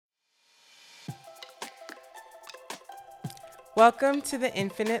Welcome to the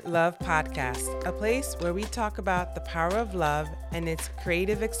Infinite Love Podcast, a place where we talk about the power of love and its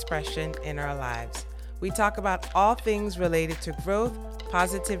creative expression in our lives. We talk about all things related to growth,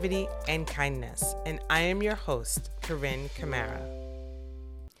 positivity, and kindness. And I am your host, Corinne Camara.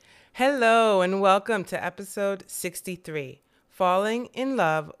 Hello, and welcome to episode 63, Falling in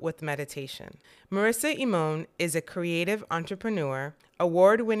Love with Meditation. Marissa Imone is a creative entrepreneur,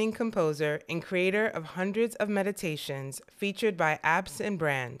 award-winning composer, and creator of hundreds of meditations featured by apps and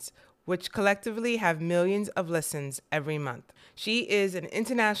brands, which collectively have millions of listens every month. She is an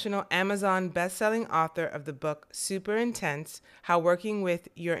international Amazon best-selling author of the book Super Intense: How Working with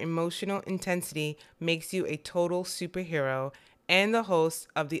Your Emotional Intensity Makes You a Total Superhero, and the host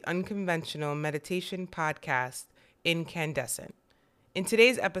of the unconventional meditation podcast, Incandescent. In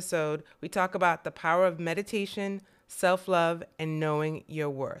today's episode, we talk about the power of meditation, self-love, and knowing your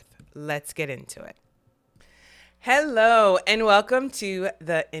worth. Let's get into it. Hello, and welcome to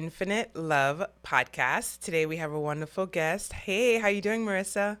the Infinite Love Podcast. Today we have a wonderful guest. Hey, how you doing,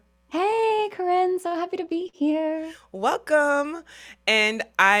 Marissa? Hey, Corinne, so happy to be here. Welcome. And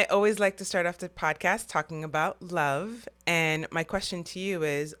I always like to start off the podcast talking about love. And my question to you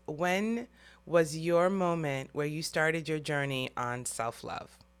is, when was your moment where you started your journey on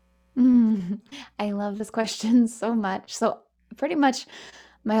self-love? I love this question so much. So, pretty much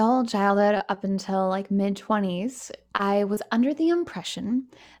my whole childhood up until like mid 20s, I was under the impression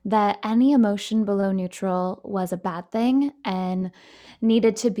that any emotion below neutral was a bad thing and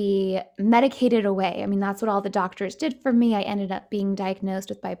needed to be medicated away. I mean, that's what all the doctors did for me. I ended up being diagnosed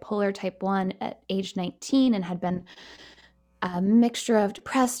with bipolar type 1 at age 19 and had been a mixture of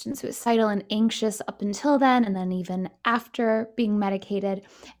depressed and suicidal and anxious up until then, and then even after being medicated.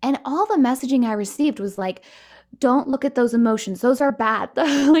 And all the messaging I received was like, don't look at those emotions. Those are bad.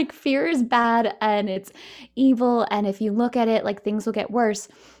 Like, fear is bad and it's evil. And if you look at it, like, things will get worse.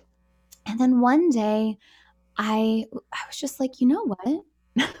 And then one day, I was just like, you know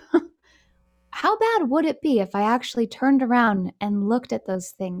what? How bad would it be if I actually turned around and looked at those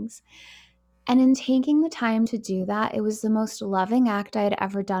things? And in taking the time to do that, it was the most loving act I had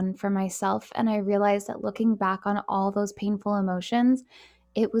ever done for myself. And I realized that looking back on all those painful emotions,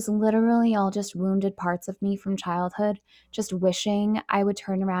 it was literally all just wounded parts of me from childhood, just wishing I would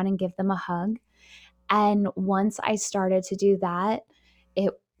turn around and give them a hug. And once I started to do that,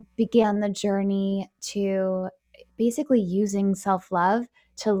 it began the journey to basically using self love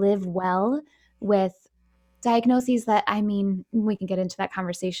to live well with diagnoses that, I mean, we can get into that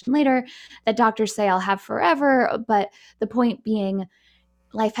conversation later, that doctors say I'll have forever. But the point being,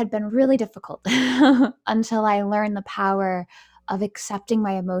 life had been really difficult until I learned the power of accepting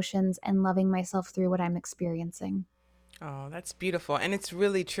my emotions and loving myself through what I'm experiencing. Oh, that's beautiful. And it's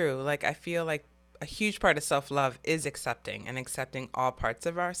really true. Like, I feel like a huge part of self-love is accepting and accepting all parts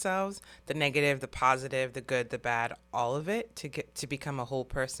of ourselves, the negative, the positive, the good, the bad, all of it to get to become a whole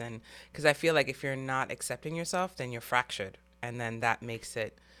person. Because I feel like if you're not accepting yourself, then you're fractured. And then that makes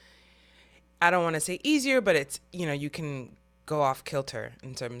it, I don't want to say easier, but it's, you can go off kilter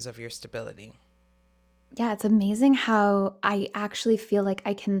in terms of your stability. Yeah, it's amazing how I actually feel like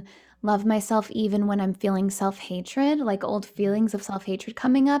I can love myself even when I'm feeling self hatred, like old feelings of self hatred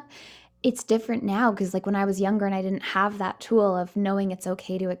coming up. It's different now because, like, when I was younger and I didn't have that tool of knowing it's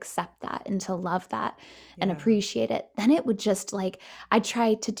okay to accept that and to love that and Yeah. appreciate it, then it would just like, I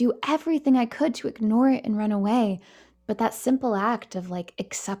tried to do everything I could to ignore it and run away. But that simple act of like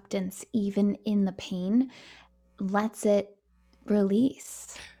acceptance, even in the pain, lets it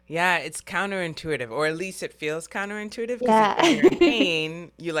release. Yeah, it's counterintuitive, or at least it feels counterintuitive, because Yeah. when you're in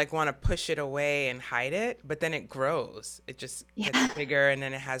pain, you like want to push it away and hide it, but then it grows. It just gets Yeah. bigger and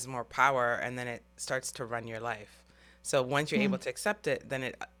then it has more power and then it starts to run your life. So once you're Yeah. able to accept it, then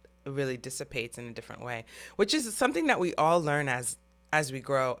it really dissipates in a different way, which is something that we all learn as we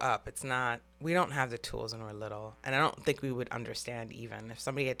grow up. It's not, we don't have the tools when we're little, and I don't think we would understand even. If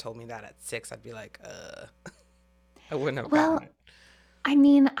somebody had told me that at 6, I'd be like, I wouldn't have gotten Well, I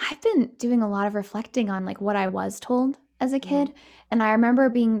mean, I've been doing a lot of reflecting on like what I was told as a it. kid. And I remember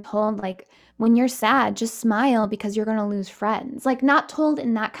being told, like, when you're sad, just smile because you're going to lose friends. Like, not told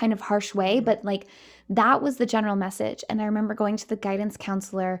in that kind of harsh way, Hmm. but like that was the general message. And I remember going to the guidance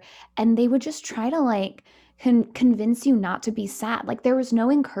counselor and they would just try to like convince you not to be sad. Like, there was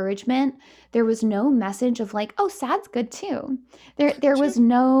no encouragement. There was no message of like, oh, sad's good too. There True. was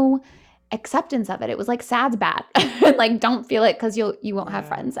no acceptance of it. It was like sad's bad. Like, don't feel it because you won't have Yeah.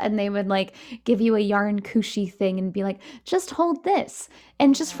 friends. And they would like give you a yarn cushy thing and be like, just hold this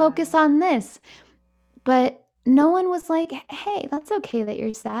and just Yeah. focus on this. But no one was like, hey, that's okay that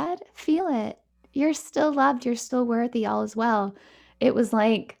you're sad. Feel it. you're still loved, you're still worthy, all is well. It was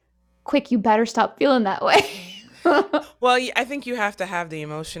like, quick, you better stop feeling that way. Well, I think you have to have the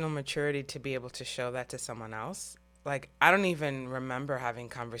emotional maturity to be able to show that to someone else. Like, I don't even remember having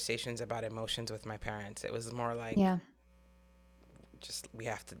conversations about emotions with my parents. It was more like, Yeah. just, you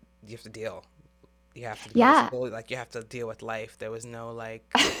have to deal. You have to go to Yeah. school, like, you have to deal with life. There was no, like,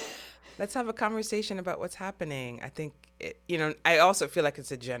 let's have a conversation about what's happening. I think, I also feel like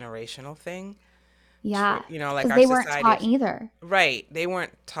it's a generational thing. Yeah. Like Because our they weren't society, taught either. right? They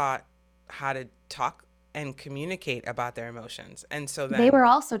weren't taught how to talk and communicate about their emotions. And so They then, were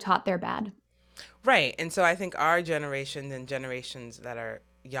also taught they're bad. right. And so I think our generation and generations that are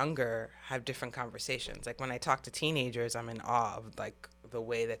younger have different conversations. Like when I talk to teenagers, I'm in awe of like the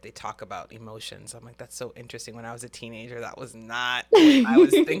way that they talk about emotions. I'm like, that's so interesting. When I was a teenager, that was not what I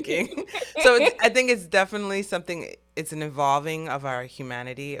was thinking. So I think it's definitely something, it's an evolving of our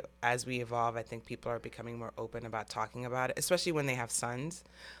humanity. As we evolve, I think people are becoming more open about talking about it, especially when they have sons.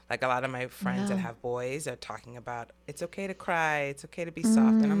 Like a lot of my friends that Yeah. have boys are talking about it's okay to cry, it's okay to be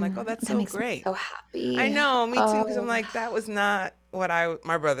soft. And I'm like, oh, that's That so makes me great. so I happy. know, me too, because I'm Oh, like, that was not what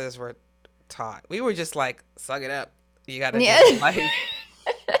my brothers were taught. We were just like, suck it up. You got to yeah. deal with life.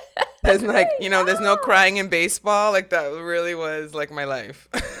 There's like, there's no crying in baseball. Like that really was like my life.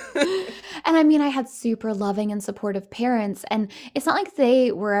 And I mean, I had super loving and supportive parents, and it's not like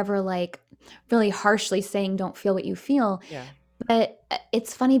they were ever like really harshly saying, don't feel what you feel. Yeah. But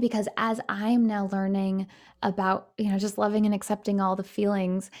it's funny because as I'm now learning about, just loving and accepting all the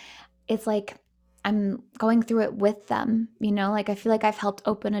feelings, it's like I'm going through it with them, like I feel like I've helped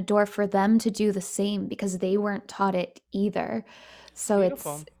open a door for them to do the same because they weren't taught it either. So it's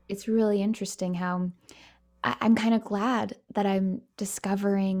Beautiful. it's really interesting how I'm kind of glad that I'm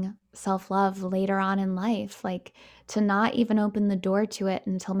discovering self-love later on in life, like to not even open the door to it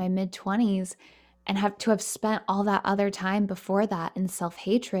until my mid 20s and have spent all that other time before that in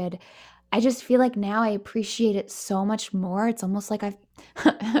self-hatred. I just feel like now I appreciate it so much more. It's almost like I've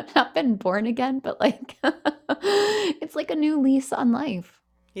not been born again, but like it's like a new lease on life.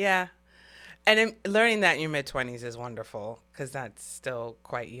 Yeah. And learning that in your mid 20s is wonderful because that's still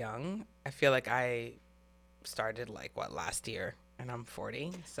quite young. I feel like I started like what last year and I'm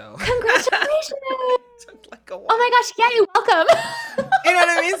 40. So Congratulations. took like a Oh while. my gosh, yeah, you're welcome. You know what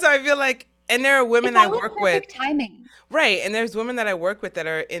I mean? So I feel like, and there are women It's I always work with, perfect timing. right? And there's women that I work with that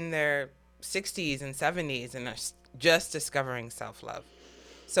are in their 60s and 70s and are just discovering self love.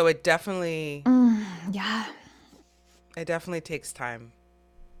 So Yeah. it definitely takes time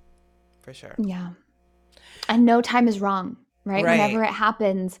for sure. Yeah. And no time is wrong, right? Right. Whenever it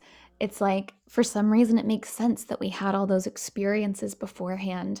happens, it's like for some reason it makes sense that we had all those experiences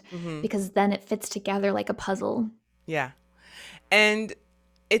beforehand Hmm. because then it fits together like a puzzle. Yeah. And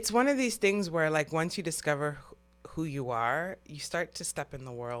it's one of these things where, like, once you discover who you are, you start to step in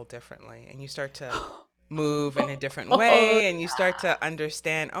the world differently and you start to move in a different Oh, way and you start to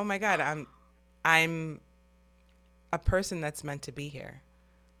understand, oh my God, I'm a person that's meant to be here.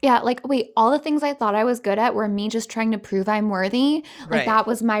 yeah, like wait, all the things I thought I was good at were me just trying to prove I'm worthy. Like Right. that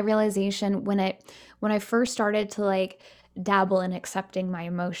was my realization when I first started to like dabble in accepting my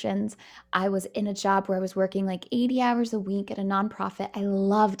emotions. I was in a job where I was working like 80 hours a week at a nonprofit. I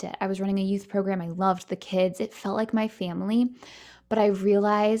loved it. I was running a youth program. I loved the kids. It felt like my family. But I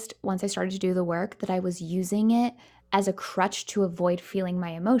realized once I started to do the work that I was using it as a crutch to avoid feeling my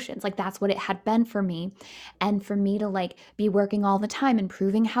emotions. Like that's what it had been for me. And for me to like be working all the time and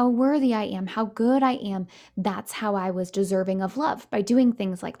proving how worthy I am, how good I am, that's how I was deserving of love by doing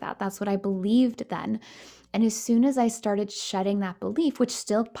things like that. That's what I believed then. And as soon as I started shedding that belief, which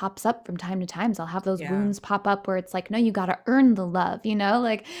still pops up from time to time, so I'll have those Yeah. wounds pop up where it's like, no, you got to earn the love,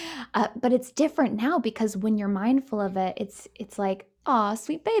 like, but it's different now because when you're mindful of it, it's like, oh,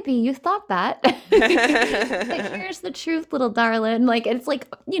 sweet baby, you thought that. Like, here's the truth, little darling. Like, it's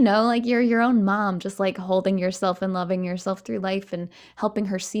like, like you're your own mom, just like holding yourself and loving yourself through life and helping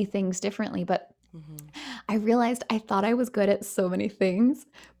her see things differently. But Hmm. I realized I thought I was good at so many things,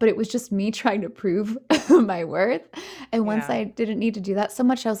 but it was just me trying to prove my worth. And once Yeah. I didn't need to do that so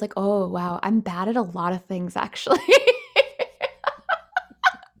much, I was like, oh, wow, I'm bad at a lot of things, actually.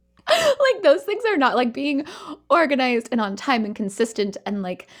 Like, those things are not like being organized and on time and consistent. And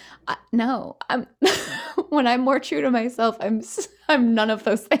like, no, when I'm more true to myself, I'm none of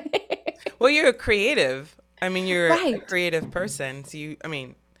those things. Well, you're a creative. I mean, you're a Right. creative person. So I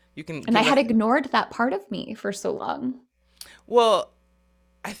mean, you can And I give had us, ignored that part of me for so long. well,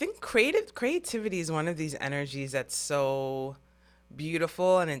 I think creativity is one of these energies that's so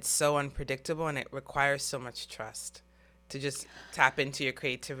beautiful and it's so unpredictable and it requires so much trust to just tap into your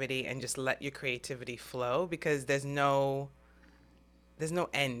creativity and just let your creativity flow because there's no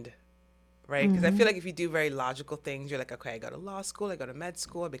end, right? Because I feel Hmm. like if you do very logical things, you're like, okay, I go to law school, I go to med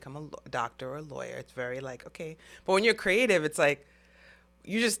school, I become a doctor or a lawyer. It's very like, okay. But when you're creative, it's like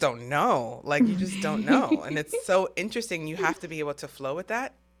you just don't know. Like you just don't know. And it's so interesting. You have to be able to flow with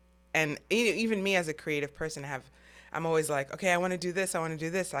that. And even me as a creative person I'm always like, okay, I want to do this, I want to do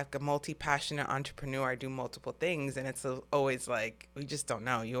this. Like a multi-passionate entrepreneur, I do multiple things and it's always like we just don't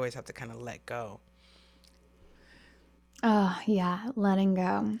know. You always have to kind of let go. Oh, yeah, letting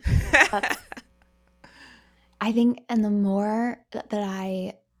go. That's, I think, and the more that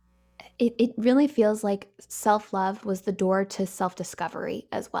it really feels like self-love was the door to self-discovery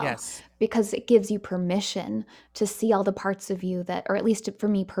as well, Yes. because it gives you permission to see all the parts of you that, or at least for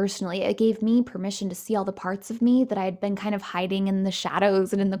me personally, it gave me permission to see all the parts of me that I had been kind of hiding in the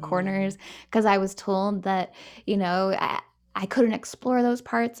shadows and in the Mm, corners because I was told that, you know, I couldn't explore those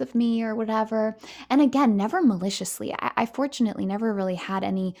parts of me or whatever. And again, never maliciously. I fortunately never really had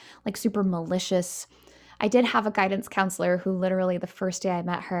any like super malicious. I did have a guidance counselor who literally the first day I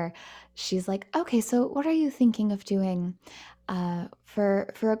met her, she's like, "Okay, so what are you thinking of doing for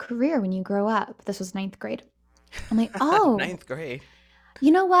a career when you grow up?" This was ninth grade. I'm like, "Oh, ninth grade.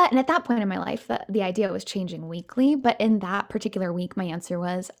 you know what?" And at that point in my life, the idea was changing weekly. But in that particular week, my answer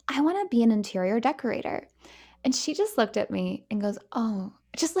was, "I want to be an interior decorator." And she just looked at me and goes, "Oh,"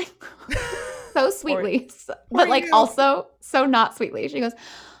 just like so Poor, sweetly, poor but like you. also so not sweetly. She goes,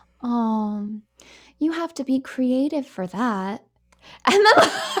 "Oh, you have to be creative for that." And then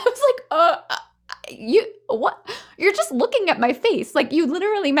I was like, you what? You're just looking at my face. Like you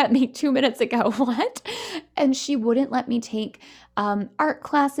literally met me 2 minutes ago. What?" And she wouldn't let me take art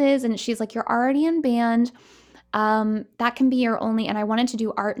classes. And she's like, "You're already in band. That can be your only." And I wanted to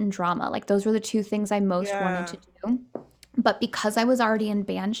do art and drama. Like those were the two things I most wanted Yeah. to do. But because I was already in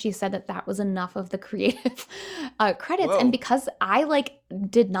band, she said that that was enough of the creative credits. And Whoa. because I like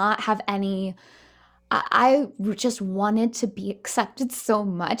did not have any I just wanted to be accepted so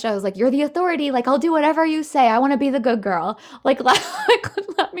much. I was like, "You're the authority. Like, I'll do whatever you say. I want to be the good girl. Like,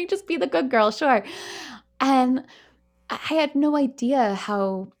 let me just be the good girl, sure." And I had no idea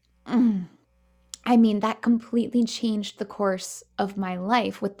how, mm, I mean, that completely changed the course of my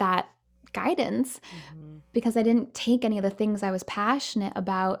life with that guidance Hmm. because I didn't take any of the things I was passionate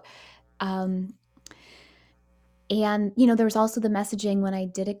about. Um, and, you know, there was also the messaging when I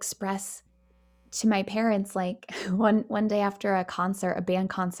did express to my parents like one day after a concert, a band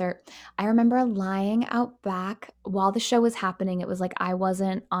concert, I remember lying out back while the show was happening. It was like I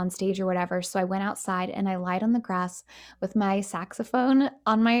wasn't on stage or whatever, so I went outside and I lied on the grass with my saxophone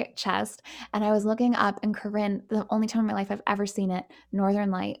on my chest, and I was looking up, and Corinne, the only time in my life I've ever seen it,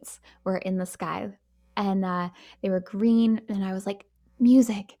 northern lights were in the sky, and they were green, and I was like,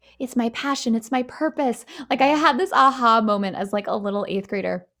 "Music, it's my passion, it's my purpose." Like I had this aha moment as like a little eighth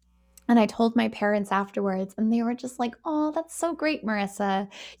grader, and I told my parents afterwards, and they were just like, "Oh, that's so great, Marissa.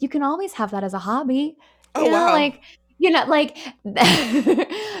 You can always have that as a hobby." Oh, You know, wow. like, like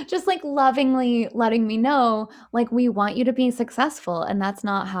just like lovingly letting me know, like, we want you to be successful, and that's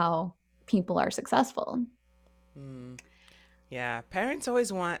not how people are successful. Mm. Yeah. Parents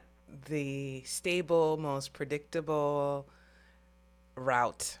always want the stable, most predictable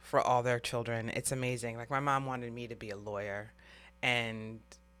route for all their children. It's amazing. Like my mom wanted me to be a lawyer and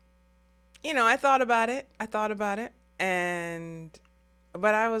I thought about it. I thought about it and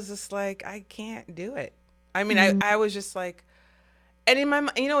but I was just like I can't do it. I mean, Mm. I was just like and in my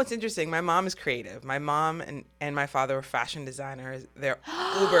what's interesting, my mom is creative. My mom and my father were fashion designers. They're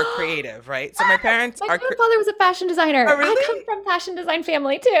uber creative, right? So my parents My are grandfather was a fashion oh designer. I come really? from fashion design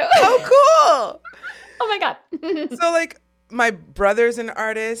family too. Oh cool. Oh my god. So like my brother's an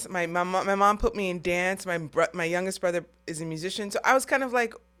artist. My mom put me in dance. My youngest brother is a musician. So I was kind of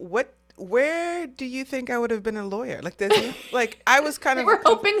like, what? Where do you think I would have been a lawyer? Like there's no, like I was kind They of were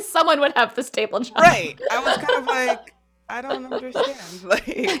hoping someone would have the stable job. right. I was kind of like I don't understand. Like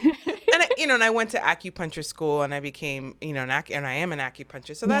and and I went to acupuncture school and I became and I am an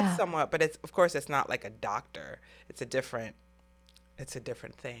acupuncturist. So that's Yeah. somewhat, but it's of course it's not like a doctor. It's a different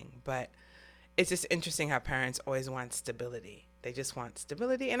thing. But it's just interesting how parents always want stability. They just want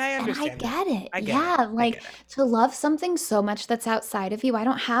stability, and I And I understand that. get it. I get it. Yeah, I like get it. to love something so much that's outside of you. I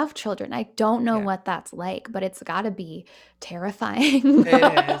don't have children. I don't know Yeah, what that's like, but it's got to be terrifying. it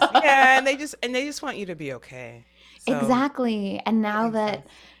is. Yeah, and they just want you to be okay. So Exactly. And that now makes that sense.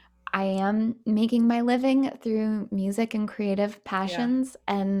 I am making my living through music and creative Yeah. passions,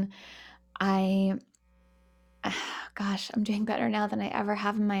 and I, gosh, I'm doing better now than I ever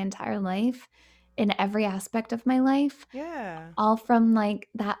have in my entire life. in every aspect of my life, Yeah. all from like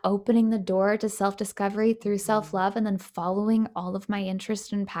that opening the door to self-discovery through Mhm. self-love and then following all of my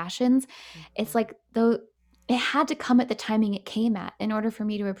interests and passions. It's Mhm. like though it had to come at the timing it came at in order for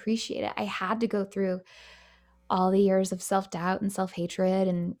me to appreciate it. I had to go through all the years of self-doubt and self-hatred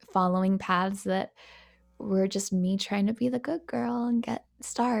and following paths that were just me trying to be the good girl and get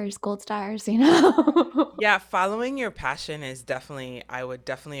stars, gold stars, you know? Yeah, following your passion is definitely, I would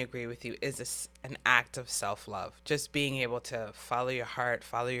definitely agree with you, is an act of self-love. Just being able to follow your heart,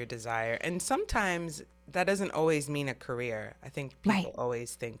 follow your desire. And sometimes that doesn't always mean a career. I think Right. people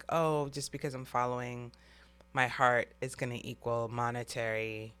always think, oh, just because I'm following my heart is going to equal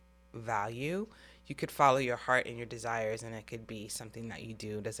monetary value. You could follow your heart and your desires, and it could be something that you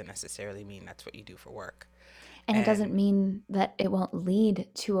do. Doesn't necessarily mean that's what you do for work. And it doesn't And mean that it won't lead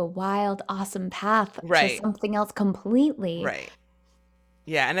to a wild, awesome path to right, something else completely. right.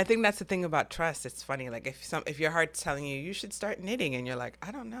 Yeah, and I think that's the thing about trust. It's funny, like if your heart's telling you you should start knitting, and you're like,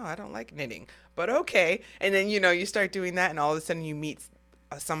 I don't know, I don't like knitting, but okay, and then you start doing that, and all of a sudden you meet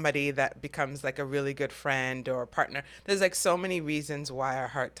somebody that becomes like a really good friend or a partner. There's like so many reasons why our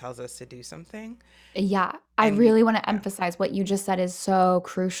heart tells us to do something, Yeah, I and you, really want to yeah, emphasize what you just said is so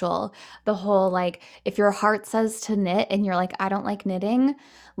crucial. The whole like, if your heart says to knit and you're like, I don't like knitting,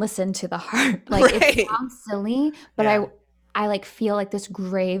 listen to the heart. Like it right, sounds silly, but yeah, I like feel like this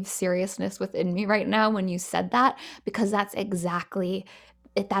grave seriousness within me right now when you said that, because that's exactly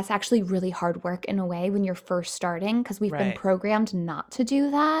it. That's actually really hard work in a way when you're first starting, because we've been right, programmed not to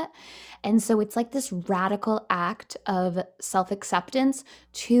do that. And so it's like this radical act of self acceptance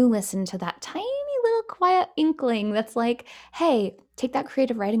to listen to that tiny little quiet inkling that's like, hey, take that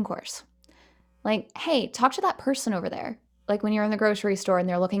creative writing course. Like, hey, talk to that person over there. Like when you're in the grocery store and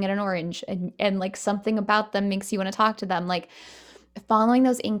they're looking at an orange and like something about them makes you want to talk to them. Like following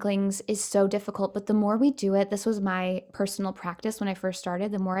those inklings is so difficult. But the more we do it, this was my personal practice when I first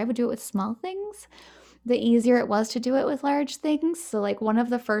started, the more I would do it with small things, the easier it was to do it with large things. So, like, one of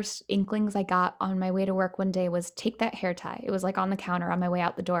the first inklings I got on my way to work one day was take that hair tie. It was like on the counter on my way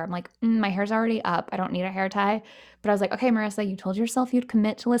out the door. I'm like, my hair's already up. I don't need a hair tie. But I was like, okay, Marissa, you told yourself you'd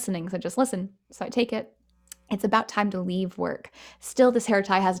commit to listening. So just listen. So I take it. It's about time to leave work. Still, this hair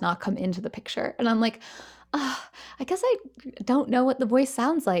tie has not come into the picture. And I'm like, oh, I guess I don't know what the voice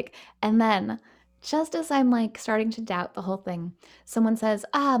sounds like. And then, just as I'm like starting to doubt the whole thing, someone says,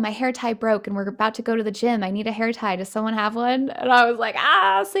 my hair tie broke and we're about to go to the gym. I need a hair tie. Does someone have one? And I was like,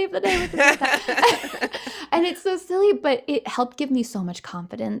 save the day with this hair tie. And it's so silly, but it helped give me so much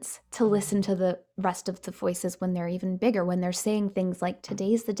confidence to listen to the rest of the voices when they're even bigger, when they're saying things like,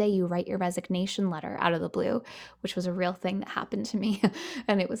 today's the day you write your resignation letter out of the blue, which was a real thing that happened to me.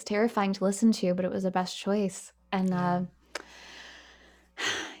 And it was terrifying to listen to, but it was the best choice. And yeah.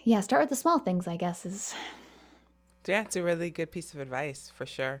 yeah, start with the small things, I guess, is Yeah, it's a really good piece of advice for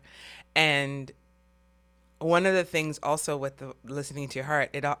sure. And one of the things also with the listening to your heart,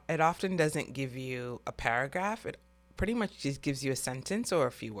 it often doesn't give you a paragraph. It pretty much just gives you a sentence or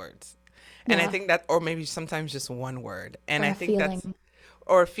a few words. And I yeah, think that, or maybe sometimes just one word. And or I a think that's, feeling.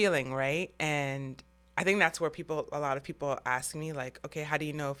 or a feeling, right? And I think that's where a lot of people ask me, like, okay, how do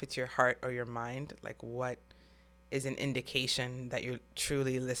you know if it's your heart or your mind? Like, what is an indication that you're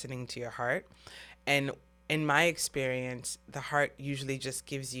truly listening to your heart? And in my experience, the heart usually just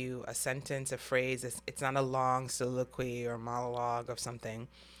gives you a sentence, a phrase. It's not a long soliloquy or monologue of something.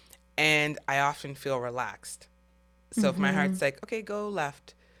 And I often feel relaxed. So if my Hmm. heart's like, okay, go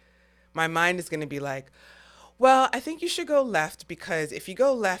left, my mind is going to be like, well, I think you should go left because if you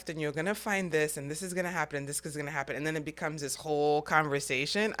go left and you're going to find this and this is going to happen and this is going to happen. And then it becomes this whole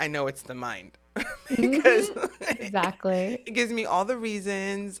conversation. I know it's the mind Hmm. because Exactly. it gives me all the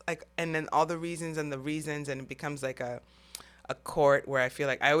reasons, like, and then all the reasons and the reasons. And it becomes like a court where I feel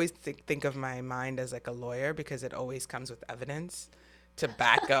like I always think of my mind as like a lawyer because it always comes with evidence to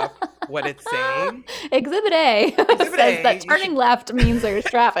back up what it's saying. Exhibit A Exhibit says A, that you should turning left means there's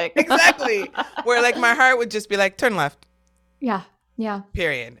traffic. exactly where like my heart would just be like turn left, Yeah, yeah,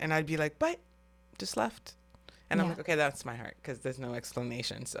 period, and I'd be like, but just left, and I'm yeah. like, okay, that's my heart because there's no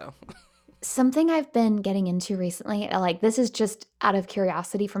explanation. So Something I've been getting into recently, like this is just out of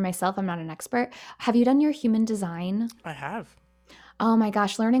curiosity for myself, I'm not an expert. Have you done your human design? I have. Oh my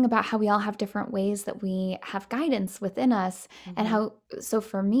gosh, learning about how we all have different ways that we have guidance within us and Hmm. how so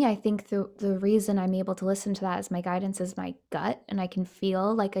for me, I think the reason I'm able to listen to that is my guidance is my gut and I can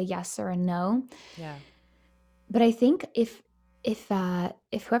feel like a yes or a no. Yeah. But I think if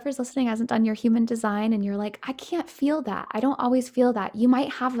whoever's listening hasn't done your human design and you're like, I can't feel that. I don't always feel that. You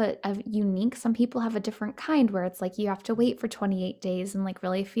might have a unique, some people have a different kind where it's like you have to wait for 28 days and like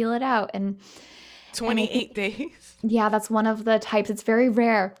really feel it out. And And I 28 think, days. yeah, that's one of the types. It's very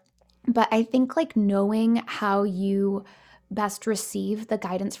rare. But I think like knowing how you best receive the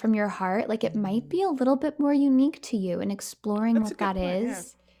guidance from your heart, like it might Mhm. be a little bit more unique to you and exploring That's a what good that point. Yeah.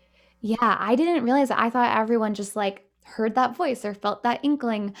 is. Yeah, I didn't realize that. I thought everyone just like heard that voice or felt that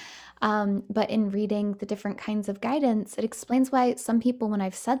inkling. But in reading the different kinds of guidance, it explains why some people, when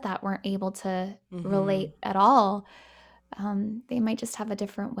I've said that, weren't able to Hmm. relate at all. They might just have a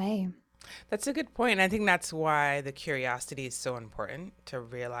different way. That's a good point. I think that's why the curiosity is so important to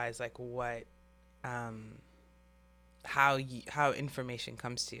realize like what um how information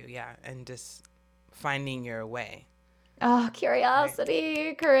comes to you. Yeah, and just finding your way. Oh, Right.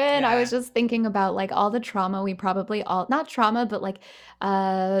 curiosity, Corinne. I was Yeah. just thinking about like all the trauma we probably all, not trauma, but like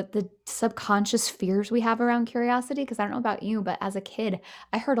the subconscious fears we have around curiosity. Because I don't know about you, but as a kid,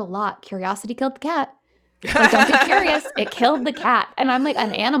 I heard a lot, curiosity killed the cat. Like, don't be curious, it killed the cat. And I'm like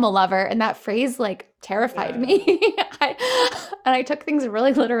an animal lover, and that phrase like terrified Yeah. me. And I took things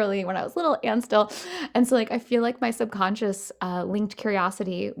really literally when I was little and still. And so like I feel like my subconscious linked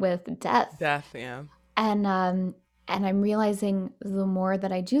curiosity with death. Death, yeah. And I'm realizing the more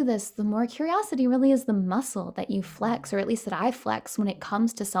that I do this, the more curiosity really is the muscle that you flex, Mhm. or at least that I flex when it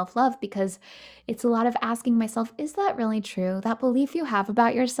comes to self-love, because it's a lot of asking myself, is that really true? That belief you have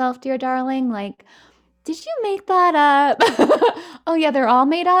about yourself, dear darling, like, did you make that up? Oh yeah, they're all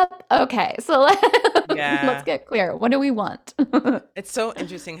made up. Okay, so let's Yeah. get clear. What do we want? It's so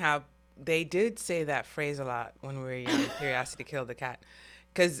interesting how they did say that phrase a lot when we were young, curiosity killed the cat.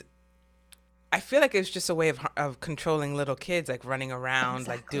 Because I feel like it's just a way of controlling little kids, like running around,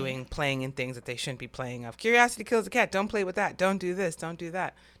 like Exactly. doing, playing in things that they shouldn't be playing of. Curiosity kills the cat. Don't play with that. Don't do this. Don't do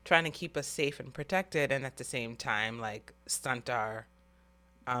that. Trying to keep us safe and protected, and at the same time, like stunt our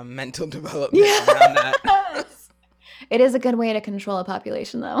mental development around that. Yes. It is a good way to control a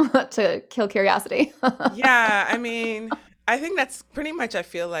population, though, to kill curiosity. Yeah, I mean, I think that's pretty much, I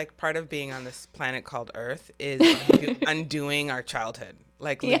feel like part of being on this planet called Earth is undoing our childhood.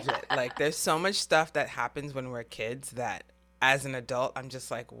 Like Yeah. legit. Like there's so much stuff that happens when we're kids that as an adult I'm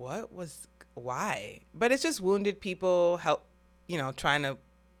just like, what was why? But it's just wounded people help, trying to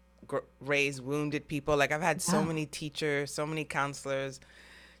raise wounded people. Like I've had so Yeah. many teachers, so many counselors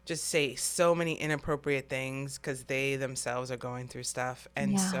just say so many inappropriate things because they themselves are going through stuff.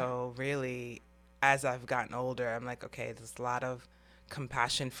 And Yeah. so, really, as I've gotten older, I'm like, okay, there's a lot of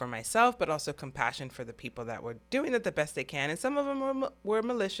compassion for myself, but also compassion for the people that were doing it the best they can. And some of them were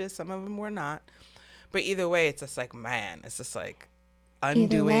malicious, some of them were not. But either way, it's just like, man, it's just like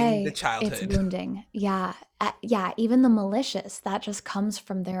Either undoing the way, it's childhood. wounding. Yeah. Yeah. Even the malicious, that just comes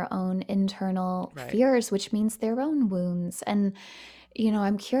from their own internal Right. fears, which means their own wounds. And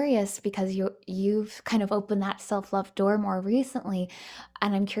I'm curious because you've kind of opened that self-love door more recently,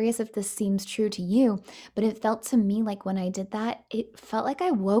 and I'm curious if this seems true to you, but it felt to me like when I did that, it felt like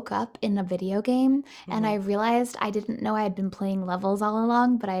I woke up in a video game and Hmm. I realized I didn't know I had been playing levels all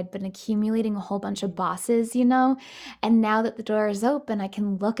along, but I had been accumulating a whole bunch of bosses, and now that the door is open, I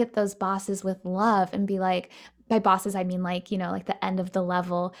can look at those bosses with love and be like, by bosses, I mean like, like the end of the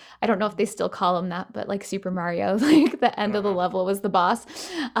level. I don't know if they still call them that, but like Super Mario, like the I end don't of the know. level was the boss.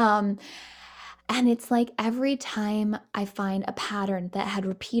 Um, and it's like every time I find a pattern that had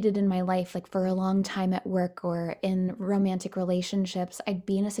repeated in my life, like for a long time at work or in romantic relationships, I'd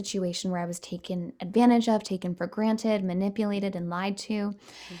be in a situation where I was taken advantage of, taken for granted, manipulated, and lied to.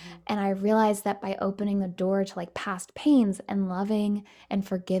 Hmm. And I realized that by opening the door to like past pains and loving and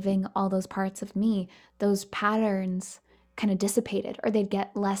forgiving all those parts of me, those patterns kind of dissipated, or they'd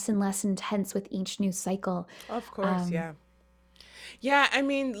get less and less intense with each new cycle. Of course, Um, yeah. Yeah, I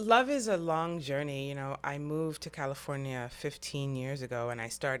mean, love is a long journey. I moved to California 15 years ago and I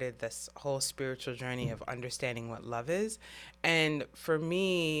started this whole spiritual journey of understanding what love is. And for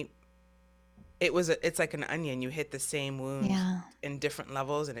me, it's like an onion. You hit the same wounds yeah. in different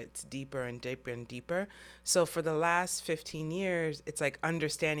levels and it's deeper and deeper and deeper. So for the last 15 years, it's like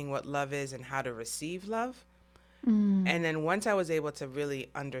understanding what love is and how to receive love. Mm, And then once I was able to really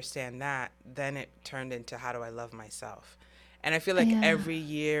understand that, then it turned into how do I love myself? And I feel like yeah. every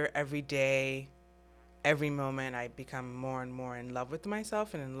year, every day, every moment, I become more and more in love with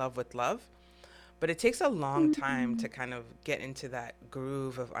myself and in love with love. But it takes a long time to Mm, kind of get into that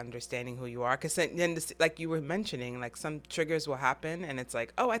groove of understanding who you are. Because then like you were mentioning, like some triggers will happen and it's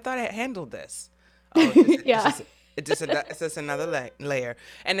like, oh, I thought I handled this. Oh, yeah. it's just another layer.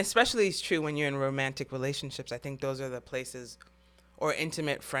 And especially it's true when you're in romantic relationships. I think those are the places, or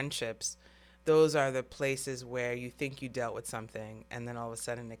intimate friendships, those are the places where you think you dealt with something and then all of a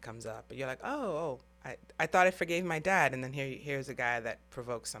sudden it comes up. And you're like, I thought I forgave my dad. And then here's a guy that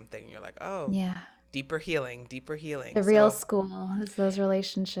provokes something. You're like, oh, Yeah. deeper healing, deeper healing. The real So school is those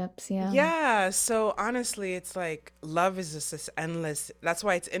relationships. Yeah. yeah, so honestly, it's like love is just this endless. That's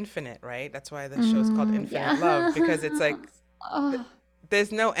why it's infinite, right? That's why the show's called Infinite Love, because it's Yeah. like th- Oh,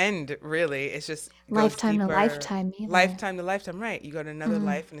 there's no end really. It's just goes lifetime to deeper, lifetime, either. lifetime to lifetime, right? You go to another Mm,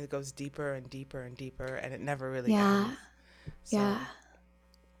 life and it goes deeper and deeper and deeper and it never really yeah. ends. Yeah. So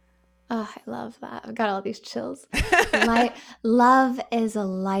Oh, I love that. I've got all these chills. Love is a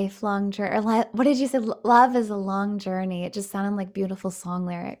lifelong journey. What did you say? Love is a long journey. It just sounded like beautiful song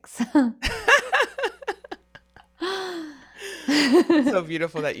lyrics. it's so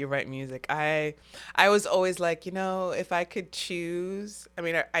beautiful that you write music. I was always like, if I could choose, I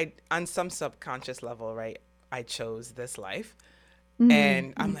mean, I on some subconscious level, right? I chose this life.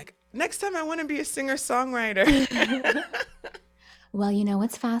 And I'm Mm. like, next time I want to be a singer-songwriter. Well, you know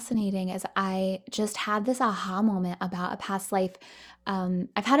what's fascinating is I just had this aha moment about a past life.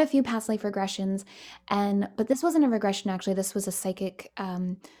 I've had a few past life regressions, but this wasn't a regression actually. This was a psychic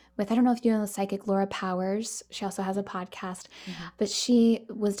with I don't know if you know the psychic Laura Powers. She also has a podcast, Mhm. but she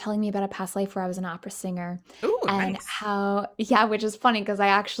was telling me about a past life where I was an opera singer, Ooh, and nice. how yeah, which is funny because I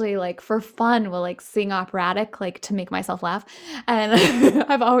actually like for fun will like sing operatic like to make myself laugh, and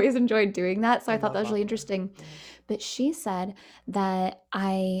I've always enjoyed doing that. So I I thought that love was really opera. interesting. Yeah. But she said that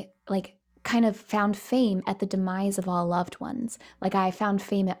I like kind of found fame at the demise of all loved ones. Like I found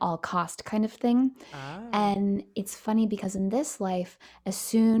fame at all cost kind of thing. Ah, And it's funny because in this life, as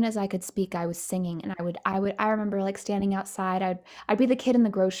soon as I could speak, I was singing and I remember like standing outside. I'd be the kid in the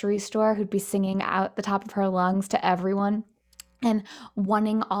grocery store who'd be singing out the top of her lungs to everyone and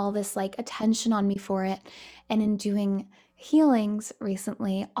wanting all this like attention on me for it. And in doing healings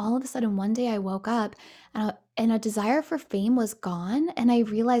recently, all of a sudden one day I woke up and a desire for fame was gone. And I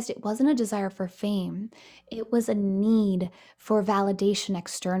realized it wasn't a desire for fame, it was a need for validation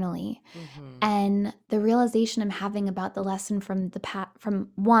externally. mm-hmm. And the realization I'm having about the lesson from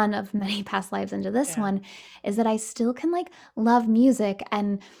one of many past lives into this Yeah. one is that I still can like love music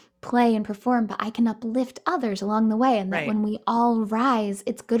and play and perform, but I can uplift others along the way. And that Right. when we all rise,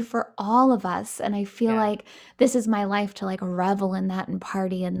 it's good for all of us. And I feel Yeah. like this is my life to like revel in that and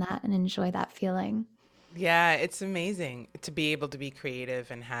party in that and enjoy that feeling. Yeah, it's amazing to be able to be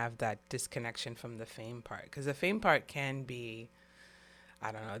creative and have that disconnection from the fame part. Because the fame part can be,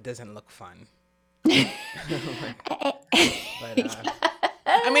 I don't know, it doesn't look fun. Like, but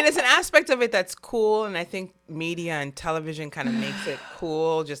I mean, it's an aspect of it that's cool, and I think media and television kind of makes it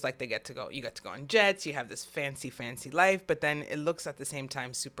cool. Just like you get to go on jets, you have this fancy, fancy life, but then it looks at the same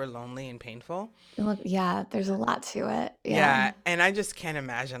time super lonely and painful. Look, yeah, there's a lot to it. Yeah. Yeah, and I just can't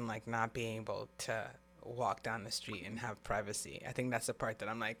imagine like not being able to walk down the street and have privacy. I think that's the part that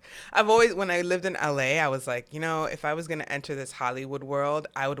I'm like, I've always, when I lived in LA, I was like, if I was going to enter this Hollywood world,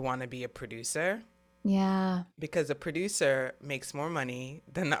 I would want to be a producer Yeah. because a producer makes more money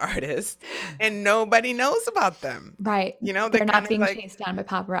than the artist and nobody knows about them. Right. They're They're kind not of being like, chased down by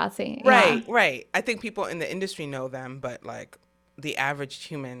paparazzi. Yeah. right, right. I think people in the industry know them, but like the average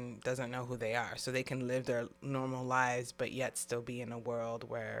human doesn't know who they are. So they can live their normal lives, but yet still be in a world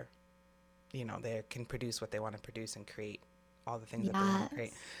where, they can produce what they want to produce and create all the things that they want to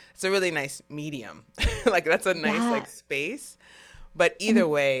create. Yes. It's a really nice medium. Like that's a nice Yeah. like space. But either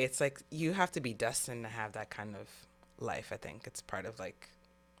And way, it's like you have to be destined to have that kind of life. I think it's part of like,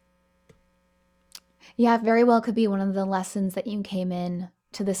 yeah, very well could be one of the lessons that you came in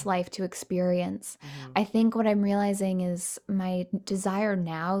to this life to experience. hmm I think what I'm realizing is my desire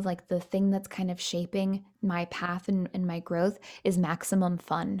now, like the thing that's kind of shaping my path and my growth, is maximum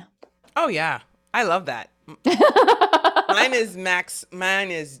fun. oh yeah, I love that. Mine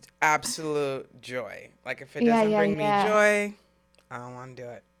is absolute joy. Like if it Yeah, doesn't yeah, bring me yeah. joy, I don't want to do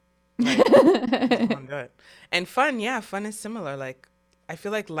it. Like I don't want to do it. And fun, yeah, fun is similar. Like I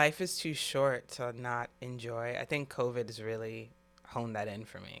feel like life is too short to not enjoy. I think COVID has really honed that in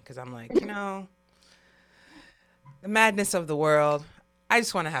for me because I'm like, the madness of the world. I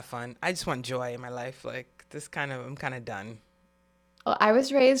just want to have fun. I just want joy in my life. Like I'm kind of done. Well, I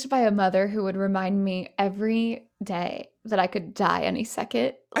was raised by a mother who would remind me every day that I could die any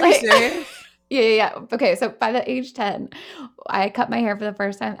second. Are you Like, serious? yeah, yeah, yeah. Okay, so by the age 10, I cut my hair for the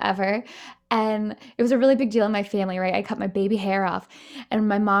first time ever. And it was a really big deal in my family, right? I cut my baby hair off. And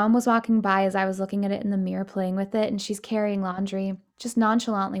my mom was walking by as I was looking at it in the mirror, playing with it. And she's carrying laundry, just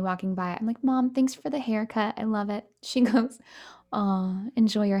nonchalantly walking by. I'm like, Mom, thanks for the haircut. I love it. She goes, Aw,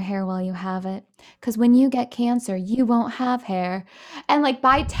 enjoy your hair while you have it. Because when you get cancer, you won't have hair. And like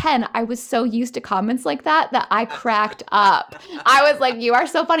by 10, I was so used to comments like that I cracked up. I was like, you are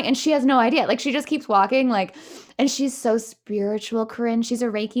so funny. And she has no idea. Like she just keeps walking, like, and she's so spiritual, Corinne. She's a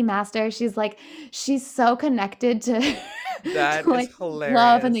Reiki master. She's like, she's so connected to, to That is like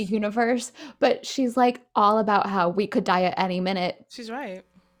love and the hilarious. universe. But she's like all about how we could die at any minute, She's right.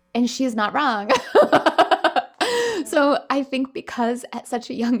 and she's not wrong. Yeah. So I think because at such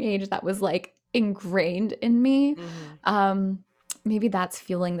a young age that was like ingrained in me, Hmm. um, maybe that's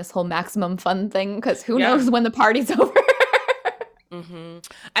fueling this whole maximum fun thing because who Yeah. knows when the party's over. Hmm.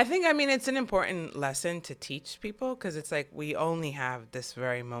 I think, I mean, it's an important lesson to teach people because it's like we only have this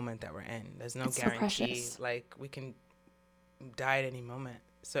very moment that we're in. There's no It's so guarantee. precious. Like, we can die at any moment.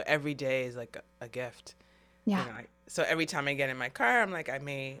 So every day is like a gift, Yeah, So every time I get in my car, I'm like, I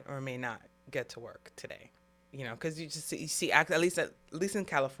may or may not get to work today, because you see, at least in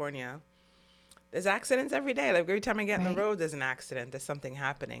California, there's accidents every day. Like every time I get in the right. road, there's an accident. There's something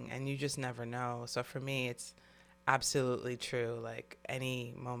happening, and you just never know. So for me, it's absolutely true. Like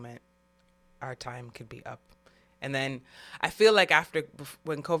any moment, our time could be up. And then I feel like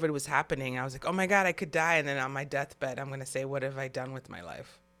when COVID was happening, I was like, oh my God, I could die. And then on my deathbed, I'm going to say, what have I done with my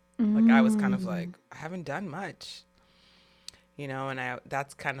life? Like I was kind of Mm, like, I haven't done much, and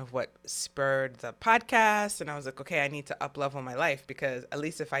that's kind of what spurred the podcast. And I was like, okay, I need to up level my life because at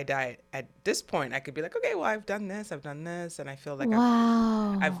least if I die at this point, I could be like, okay, well, I've done this, and I feel like I've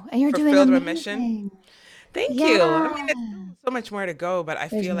wow. And you're doing fulfilled my mission. amazing. Thank you. I Yeah. mean, it's still so much more to go, but I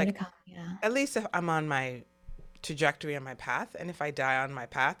There's feel more to like come. Yeah. at least if I'm on my trajectory and my path, and if I die on my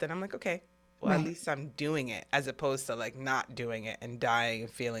path, then I'm like, okay, well, at Right. least I'm doing it, as opposed to like not doing it and dying and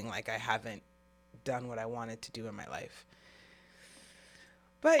feeling like I haven't done what I wanted to do in my life.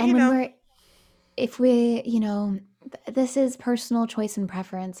 But And when we're if we, this is personal choice and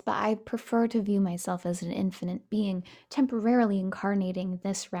preference, but I prefer to view myself as an infinite being, temporarily incarnating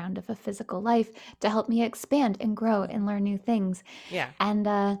this round of a physical life to help me expand and grow and learn new things. yeah, And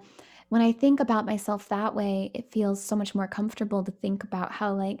when I think about myself that way, it feels so much more comfortable to think about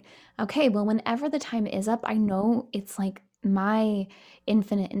how, like, okay, well, whenever the time is up, I know it's like my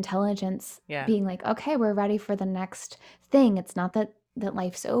infinite intelligence yeah, being like, okay, we're ready for the next thing. It's not that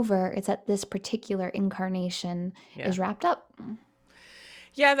life's over, it's that this particular incarnation yeah. is wrapped up.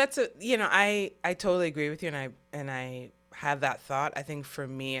 Yeah, I totally agree with you, and I have that thought. I think for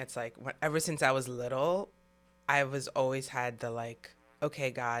me, it's like ever since I was little, I was always had the like, okay,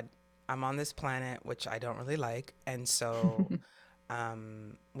 God, I'm on this planet, which I don't really like, and so,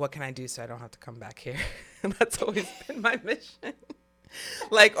 what can I do so I don't have to come back here? And that's always been my mission.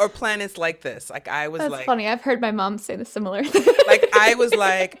 Like, or planets like this. That's funny. I've heard my mom say the similar thing. I was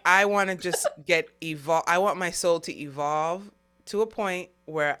like, I want to just evolve. I want my soul to evolve to a point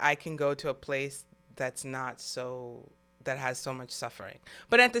where I can go to a place that's not so, that has so much suffering.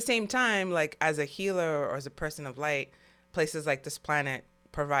 But at the same time, like as a healer or as a person of light, places like this planet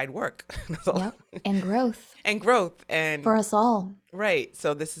provide work. Yep. And growth And growth. for And us all. right.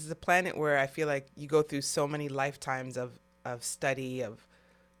 So this is a planet where I feel like you go through so many lifetimes of study, of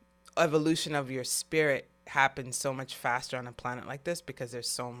evolution of your spirit happens so much faster on a planet like this because there's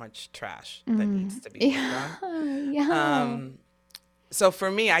so much trash that needs Mm. to be worked Yeah. on. Yeah. So for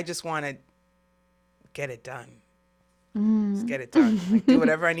me, I just want to get it done. Just Mm. get it done. Like do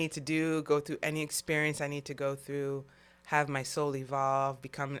whatever I need to do, go through any experience I need to go through, have my soul evolve,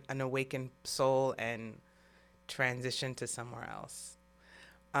 become an awakened soul, and transition to somewhere else.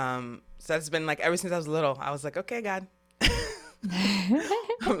 So that's been like ever since I was little. I was like, okay, God,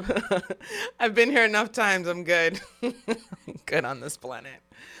 I've been here enough times. I'm good. I'm good on this planet.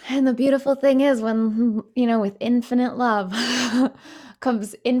 And the beautiful thing is when, with infinite love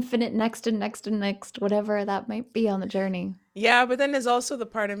comes infinite next and next and next, whatever that might be on the journey. Yeah, but then there's also the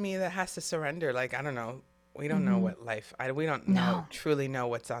part of me that has to surrender. Like, I don't know. We don't know Hmm. what life, we don't know, No, truly know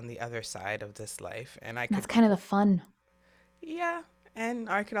what's on the other side of this life. And I that's could kind be, of the fun. yeah. And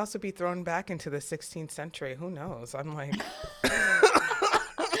I could also be thrown back into the 16th century. Who knows? I'm like,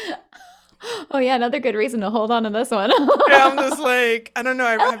 Oh yeah, another good reason to hold on to this one. yeah, I'm just like, I don't know.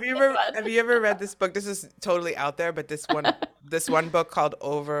 I like Have you this ever, have you ever read this book? This is totally out there, but one. this one book called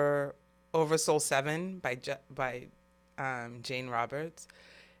Over Soul 7 by Jane Roberts.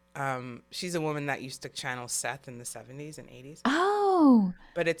 She's a woman that used to channel Seth in the 70s and 80s. Oh,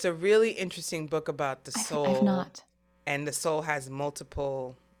 But it's a really interesting book about the I've soul, not. and the soul has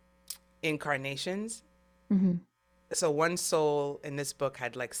multiple incarnations. Hmm. So one soul in this book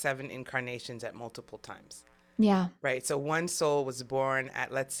had like 7 incarnations at multiple times. Yeah. right? So one soul was born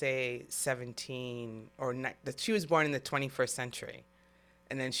at, let's say, 17, she was born in the 21st century.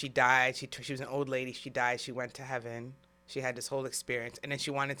 And then she died. She was an old lady. She died. She went to heaven. She had this whole experience. And then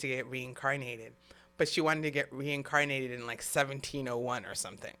she wanted to get reincarnated. But she wanted to get reincarnated in like 1701 or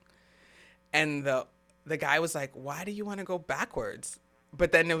something. And the guy was like, "Why do you want to go backwards?"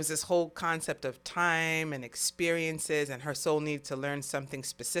 But then there was this whole concept of time and experiences, and her soul needed to learn something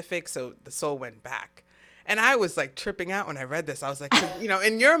specific, so the soul went back. And I was like tripping out when I read this. I was like,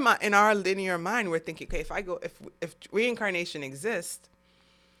 in your mind, in our linear mind, we're thinking, okay, if reincarnation exists,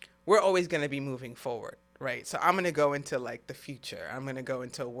 we're always going to be moving forward, right? So I'm going to go into like the future. I'm going to go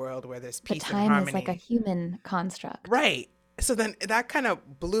into a world where there's But peace and time is like a harmony. human construct. Right. So then that kind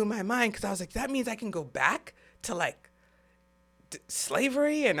of blew my mind because I was like, that means I can go back to like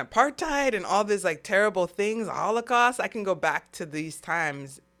slavery and apartheid and all these like terrible things, the Holocaust. I can go back to these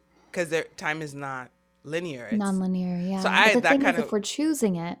times because their time is not linear. It's Non-linear, so yeah. But I the that thing is, kind if of we're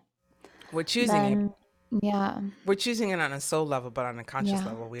choosing it, we're choosing it. then yeah, We're choosing it on a soul level, but on a conscious yeah,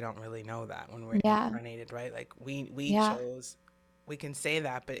 level, we don't really know that when we're yeah, incarnated, right? Like we yeah. chose. We can say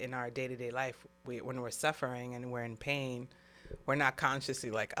that, but in our day to day life, when we're suffering and we're in pain, we're not consciously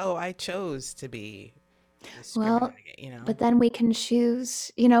like, oh, I chose to be Well, discriminated, you know? but then we can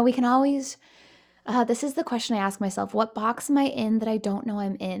choose, we can always, this is the question I ask myself. What box am I in that I don't know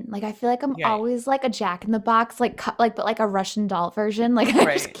I'm in? Like, I feel like I'm Right. always like a jack in the box, like, but like a Russian doll version. Like, I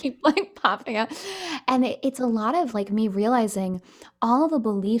just Right. keep like popping up. And it's a lot of like me realizing all the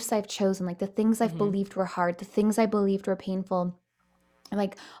beliefs I've chosen, like the things I've Hmm. believed were hard, the things I believed were painful.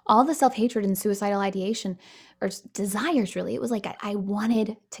 Like all the self-hatred and suicidal ideation or desires, really, it was like I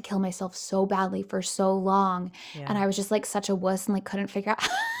wanted to kill myself so badly for so long, and Yeah. I was just like such a wuss and like couldn't figure out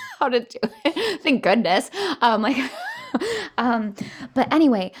how to do it. Thank goodness. Like um but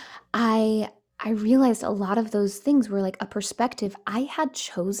anyway, i I realized a lot of those things were like a perspective I had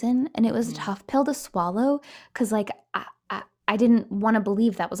chosen, and it was a Hmm. tough pill to swallow because like I didn't want to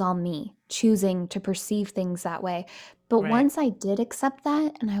believe that was all me choosing to perceive things that way. But Right. once I did accept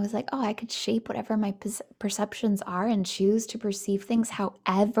that, and I was like, oh, I could shape whatever my perceptions are and choose to perceive things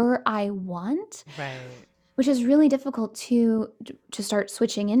however I want, Right. which is really difficult to start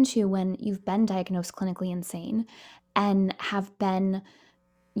switching into when you've been diagnosed clinically insane and have been,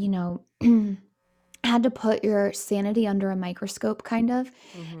 you know, had to put your sanity under a microscope kind of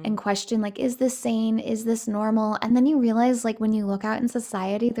Hmm. and question like, is this sane, is this normal? And then you realize like when you look out in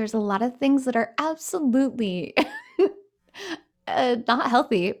society, there's a lot of things that are absolutely not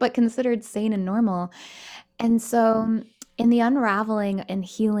healthy but considered sane and normal. And so in the unraveling and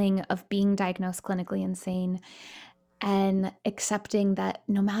healing of being diagnosed clinically insane and accepting that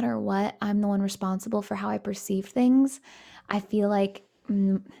no matter what, I'm the one responsible for how I perceive things, I feel like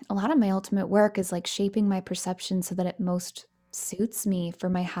a lot of my ultimate work is like shaping my perception so that it most suits me for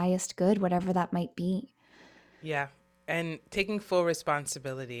my highest good, whatever that might be. Yeah. And taking full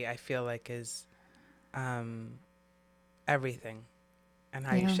responsibility, I feel like is um, everything and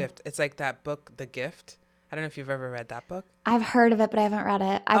how you Yeah. shift. It's like that book, The Gift. I don't know if you've ever read that book. I've heard of it, but I haven't read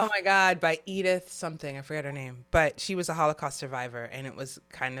it. Oh I've my God, by Edith something. I forget her name. But she was a Holocaust survivor, and it was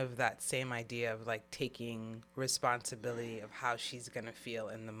kind of that same idea of like taking responsibility of how she's going to feel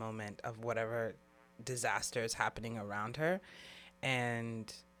in the moment of whatever disaster is happening around her.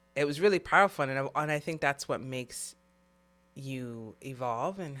 And it was really powerful. And I think that's what makes you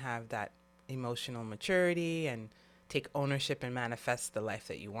evolve and have that emotional maturity and take ownership and manifest the life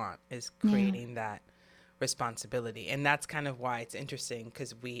that you want, is yeah. creating that responsibility. And that's kind of why it's interesting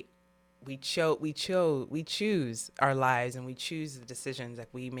because we choose our lives and we choose the decisions. Like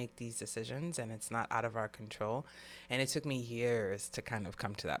we make these decisions and it's not out of our control. And it took me years to kind of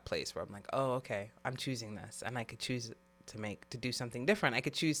come to that place where I'm like, oh, okay, I'm choosing this. And I could choose to do something different. I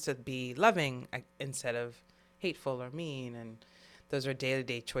could choose to be loving instead of hateful or mean. And those are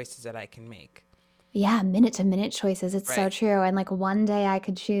day-to-day choices that I can make. Yeah, minute to minute choices. It's so Right. true. And like one day I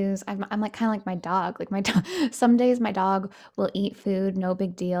could choose, I'm like kind of like my dog. Like my dog, some days my dog will eat food, no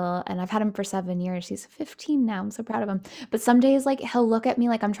big deal. And I've had him for 7 years. He's 15 now. I'm so proud of him. But some days like he'll look at me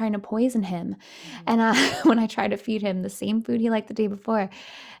like I'm trying to poison him. Hmm. And when I try to feed him the same food he liked the day before,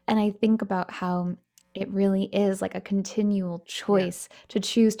 and I think about how it really is like a continual Yeah. choice to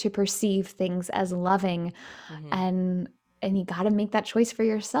choose to perceive things as loving, Hmm. and you got to make that choice for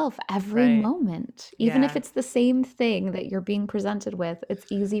yourself every Right. moment. Even if Yeah. it's the same thing that you're being presented with, it's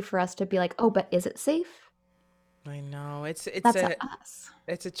easy for us to be like, "Oh, but is it safe?" I know. That's us.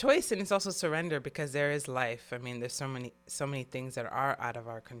 It's a choice and it's also surrender because there is life. I mean, there's so many things that are out of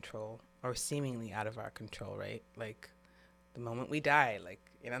our control or seemingly out of our control, right? Like the moment we die, like,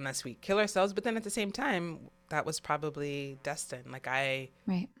 unless we kill ourselves, but then at the same time, that was probably destined. Like I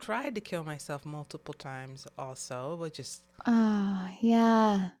Right. tried to kill myself multiple times also, but just Oh,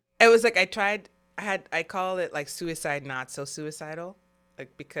 yeah. it was like I call it like suicide not so suicidal.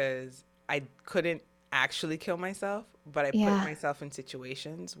 Like because I couldn't actually kill myself, but I put Yeah. myself in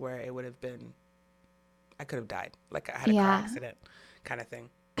situations where it would have been I could have died. Like I had a car Yeah. accident kind of thing.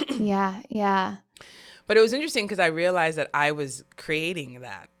 Yeah. Yeah. But it was interesting because I realized that I was creating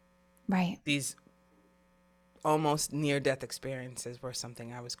that. Right. These almost near death experiences were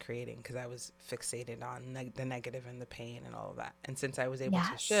something I was creating because I was fixated on the negative and the pain and all of that. And since I was able to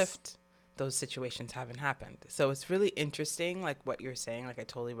Yes. shift, those situations haven't happened. So it's really interesting, like what you're saying. Like I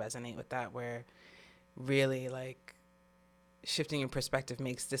totally resonate with that, where really like shifting your perspective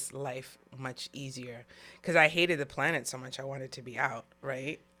makes this life much easier. Because I hated the planet so much, I wanted to be out,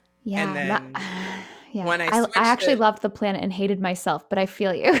 right? And Yeah. then Yeah. when I I switched actually it, loved the planet and hated myself, but I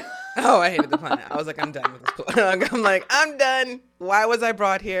feel you. oh, I hated the planet. I was like, I'm done with this planet. I'm like, I'm done. Why was I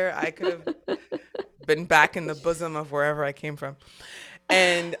brought here? I could have been back in the bosom of wherever I came from.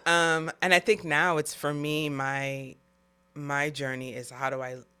 And I think now it's for me my journey is how do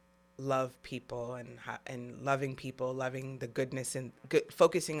I love people and loving people, loving the goodness and good,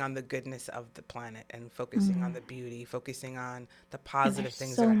 focusing on the goodness of the planet and focusing on Mm. the beauty, focusing on the And positive there's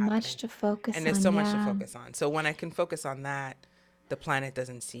things that so are much happening. to focus And there's on. so much to Yeah. focus on. So when I can focus on that, the planet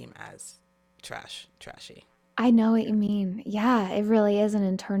doesn't seem as trashy. I know what you mean. Yeah. It really is an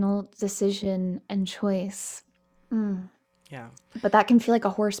internal decision and choice. Mm. Yeah. But that can feel like a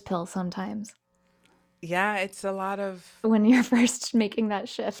horse pill sometimes Yeah, it's a lot of when you're first making that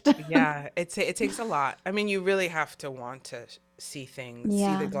shift. yeah, it takes a lot. I mean, you really have to want to see things, see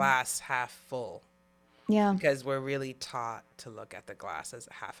the Yeah. glass half full Yeah. because we're really taught to look at the glass as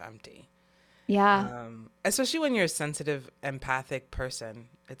half empty. Yeah. Especially when you're a sensitive, empathic person,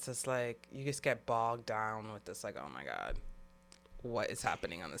 it's just like you just get bogged down with this, like, oh my God, what is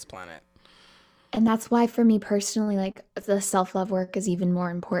happening on this planet? And that's why for me personally, like the self-love work is even more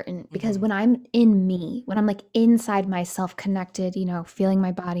important because Hmm. when I'm in me, when I'm like inside myself connected, feeling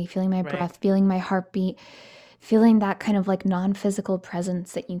my body, feeling my Right. breath, feeling my heartbeat, feeling that kind of like non-physical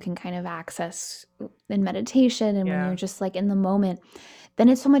presence that you can kind of access in meditation and when you're Yeah. just like in the moment, then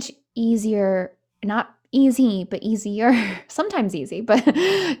it's so much easier, not easy, but easier, sometimes easy, but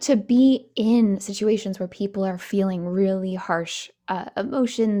to be in situations where people are feeling really harsh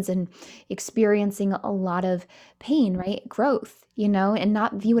emotions and experiencing a lot of pain, right? Growth, and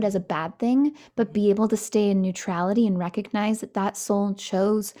not view it as a bad thing, but be able to stay in neutrality and recognize that that soul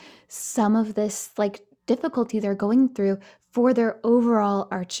chose some of this like difficulty they're going through for their overall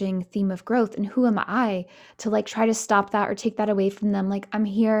arching theme of growth. And who am I to like try to stop that or take that away from them? Like, I'm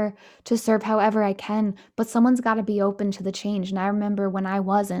here to serve however I can, but someone's got to be open to the change. And I remember when I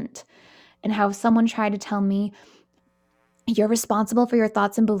wasn't, and how someone tried to tell me, you're responsible for your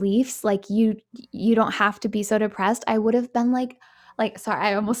thoughts and beliefs, like you don't have to be so depressed. I would have been like sorry,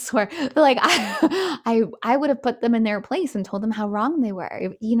 I almost swear, but like I would have put them in their place and told them how wrong they were.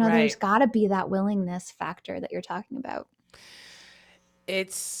 There's Right. got to be that willingness factor that you're talking about.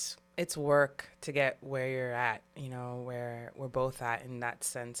 It's work to get where you're at, where we're both at in that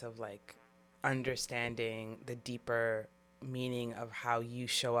sense of like understanding the deeper meaning of how you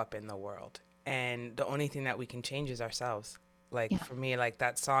show up in the world. And the only thing that we can change is ourselves. Like Yeah. for me, like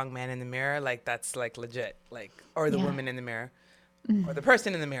that song Man in the Mirror, like that's like legit. Like or the Yeah. woman in the mirror or the Mm.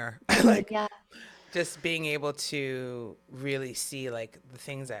 person in the mirror. Like Yeah. just being able to really see like the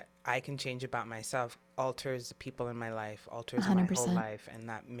things that I can change about myself alters the people in my life, alters my whole 100%. life, and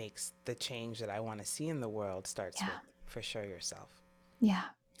that makes the change that I want to see in the world starts with Yeah. for sure yourself. Yeah.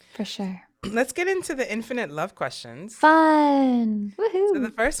 For sure. Let's get into the infinite love questions. Fun. So the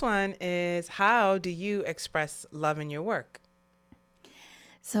Woohoo. first one is how do you express love in your work?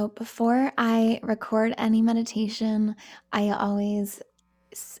 So before I record any meditation, I always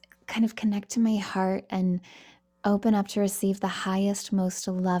kind of connect to my heart and open up to receive the highest, most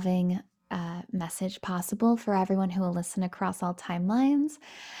loving message possible for everyone who will listen across all timelines.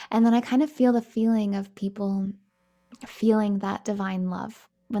 And then I kind of feel the feeling of people feeling that divine love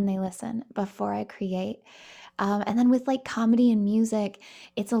when they listen before I create. And then with like comedy and music,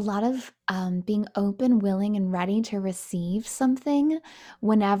 it's a lot of being open, willing, and ready to receive something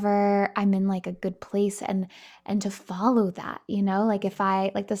whenever I'm in like a good place and to follow that, like if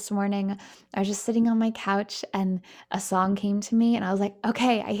I like this morning, I was just sitting on my couch and a song came to me and I was like,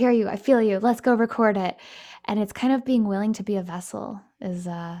 okay, I hear you, I feel you, let's go record it. And it's kind of being willing to be a vessel is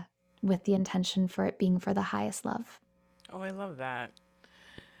with the intention for it being for the highest love. Oh, I love that.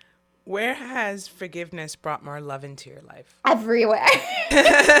 Where has forgiveness brought more love into your life? Everywhere.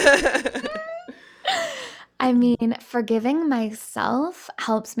 I mean, forgiving myself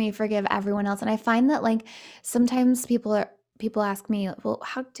helps me forgive everyone else. And I find that like sometimes people ask me, "Well,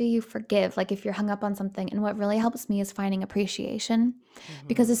 how do you forgive?" Like if you're hung up on something. And what really helps me is finding appreciation.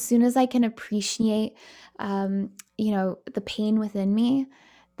 Because Hmm. as soon as I can appreciate the pain within me,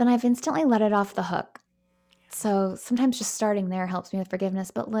 then I've instantly let it off the hook. So sometimes just starting there helps me with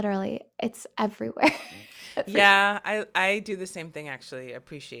forgiveness, but literally it's everywhere. Everywhere. Yeah, I do the same thing actually,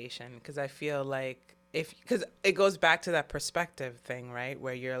 appreciation, because I feel like if because it goes back to that perspective thing, right?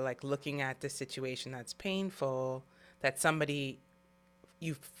 Where you're like looking at the situation that's painful, that somebody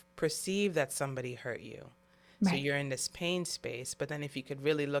you perceive that somebody hurt you. So Right. you're in this pain space, but then if you could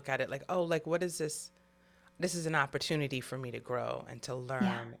really look at it like, oh, like what is this? This is an opportunity for me to grow and to Yeah.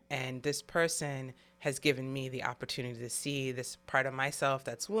 learn. And this person has given me the opportunity to see this part of myself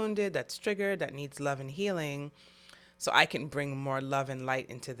that's wounded, that's triggered, that needs love and healing. So I can bring more love and light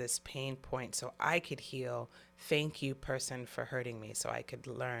into this pain point so I could heal. Thank you, person, for hurting me so I could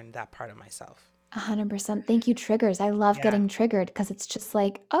learn that part of myself. 100%. Thank you, triggers. I love Yeah, getting triggered because it's just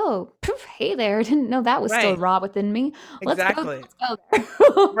like, oh, poof, hey there. Didn't know that was still right. raw within me. Exactly. Let's go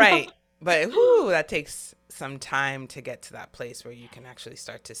there. Right. But whoo, that takes some time to get to that place where you can actually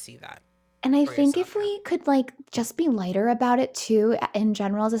start to see that And I for think yourself. if we could like just be lighter about it too in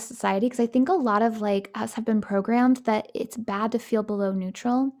general as a society, because I think a lot of like us have been programmed that it's bad to feel below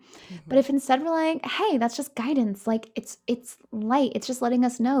neutral. Yeah. But Hmm. if instead we're like, hey, that's just guidance, like it's light, it's just letting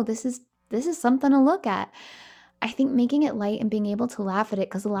us know this is something to look at. I think making it light and being able to laugh at it,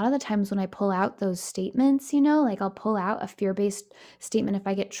 because a lot of the times when I pull out those statements, like I'll pull out a fear-based statement if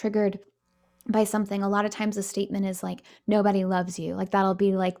I get triggered by something. A lot of times the statement is like, nobody loves you. Like that'll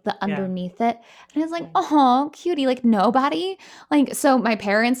be like the Yeah. underneath it. And it's like, Right. oh, cutie, like nobody. Like, so my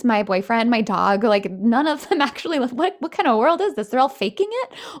parents, my boyfriend, my dog, like none of them actually like, what kind of world is this? They're all faking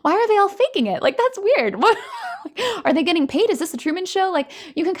it? Why are they all faking it? Like that's weird. What are they getting paid? Is this a Truman Show? Like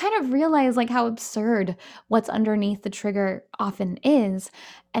you can kind of realize like how absurd what's underneath the trigger often is.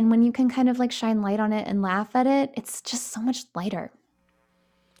 And when you can kind of like shine light on it and laugh at it, it's just so much lighter.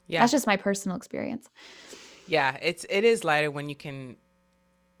 Yeah. That's just my personal experience. Yeah. It is lighter when you can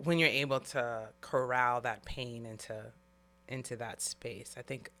when you're able to corral that pain into that space. I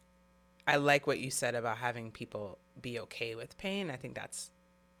think I like what you said about having people be okay with pain. I think that's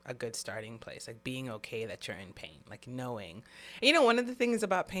a good starting place, like being okay that you're in pain, like knowing. One of the things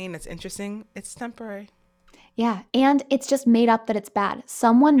about pain that's interesting, it's temporary. Yeah, and it's just made up that it's bad.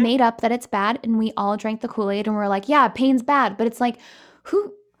 Someone Yeah. made up that it's bad and we all drank the Kool-Aid and we're like, "Yeah, pain's bad." But it's like,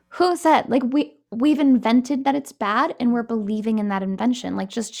 who who said? Like we've invented that it's bad and we're believing in that invention. Like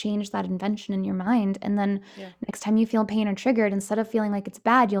just change that invention in your mind and then Yeah. next time you feel pain or triggered, instead of feeling like it's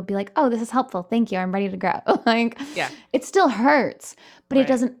bad, you'll be like, "Oh, this is helpful. Thank you. I'm ready to grow." Like Yeah. it still hurts, but it Right.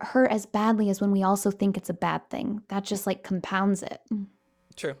 doesn't hurt as badly as when we also think it's a bad thing. That just like compounds it.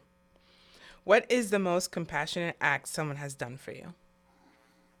 True. What is the most compassionate act someone has done for you?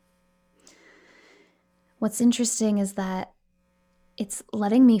 What's interesting is that it's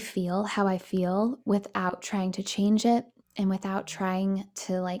letting me feel how I feel without trying to change it and without trying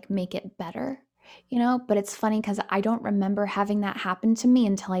to like make it better. But it's funny because I don't remember having that happen to me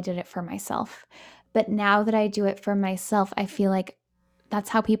until I did it for myself. But now that I do it for myself, I feel like that's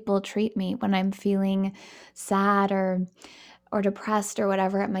how people treat me when I'm feeling sad or depressed or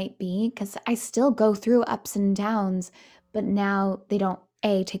whatever it might be, because I still go through ups and downs, but now they don't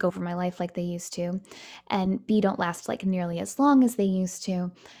A, take over my life like they used to, and B, don't last like nearly as long as they used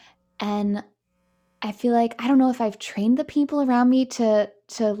to. And I feel like I don't know if I've trained the people around me to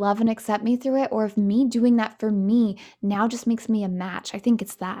love and accept me through it, or if me doing that for me now just makes me a match. I think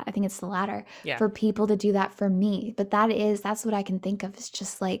it's that. I think it's the latter, Yeah. for people to do that for me. But that's what I can think of, is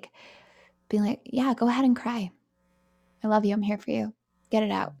just like being like, yeah, go ahead and cry. I love you. I'm here for you. Get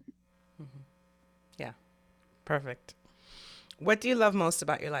it out. Hmm. Yeah. Perfect. What do you love most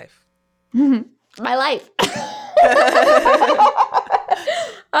about your life? My life.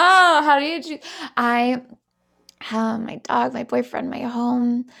 Oh, how do you choose? I have my dog, my boyfriend, my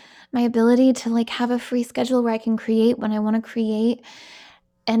home, my ability to like have a free schedule where I can create when I want to create.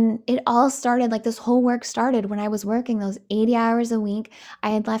 And it all started like this whole work started when I was working those 80 hours a week. I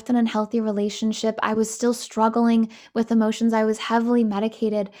had left an unhealthy relationship. I was still struggling with emotions. I was heavily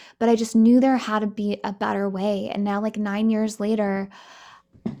medicated, but I just knew there had to be a better way. And now, like 9 years later,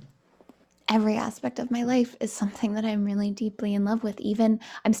 every aspect of my life is something that I'm really deeply in love with. Even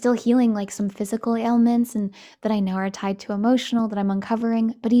I'm still healing like some physical ailments and that I know are tied to emotional that I'm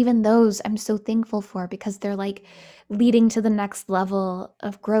uncovering, but even those I'm so thankful for because they're like leading to the next level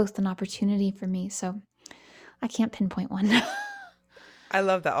of growth and opportunity for me. So I can't pinpoint one. I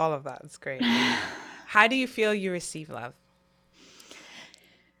love that all of that. It's great. How do you feel you receive love?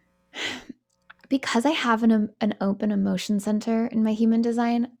 Because I have an open emotion center in my human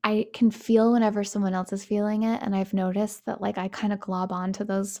design, I can feel whenever someone else is feeling it, and I've noticed that, like, I kinda glob onto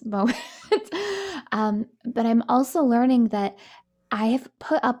those moments. But I'm also learning that I have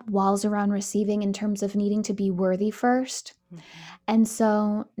put up walls around receiving in terms of needing to be worthy first. Mhm. And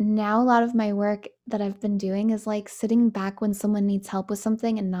so now a lot of my work that I've been doing is like sitting back when someone needs help with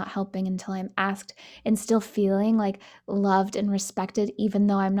something and not helping until I'm asked, and still feeling like loved and respected, even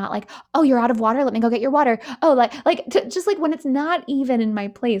though I'm not like, oh, you're out of water. Let me go get your water. Oh, just like when it's not even in my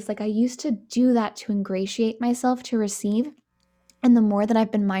place. Like I used to do that to ingratiate myself to receive. And the more that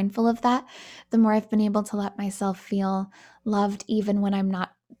I've been mindful of that, the more I've been able to let myself feel loved, even when I'm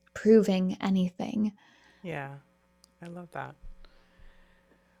not proving anything. Yeah, I love that.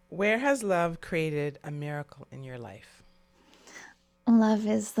 Where has love created a miracle in your life? Love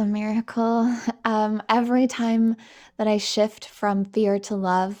is the miracle. Every time that I shift from fear to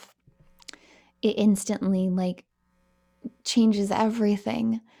love, it instantly like changes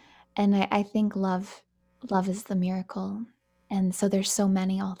everything. And I think love is the miracle. And so there's so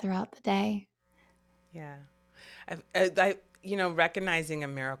many all throughout the day. Yeah. Recognizing a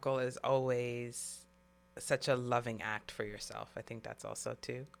miracle is always such a loving act for yourself. I think that's also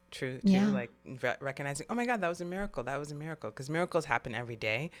true too. Yeah. Like recognizing, oh my God, that was a miracle. That was a miracle. Because miracles happen every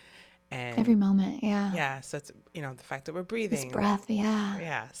day. Every And moment. Yeah. yeah, so it's, the fact that we're This breathing, that, breath. Yeah.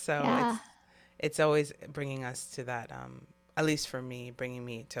 yeah. So Yeah. it's always bringing us to that, at least for me, bringing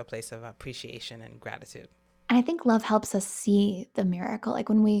me to a place of appreciation and gratitude. And I think love helps us see the miracle. Like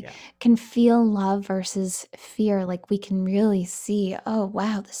when we Yeah. can feel love versus fear, like we can really see, oh,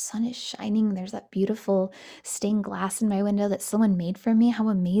 wow, the sun is shining. There's that beautiful stained glass in my window that someone made for me. How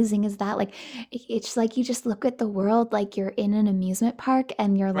amazing is that? Like it's like you just look at the world like you're in an amusement park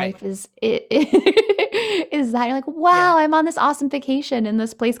and your Right. life is is that you're like, Yeah. wow, I'm on this awesome vacation in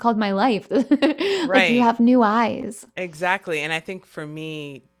this place called my life. Like you Right. have new eyes. Exactly. And I think for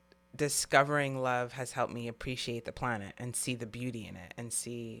me, discovering love has helped me appreciate the planet and see the beauty in it and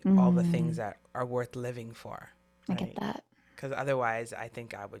see all the things Mm, that are worth living for. I get Right. that. Because otherwise, I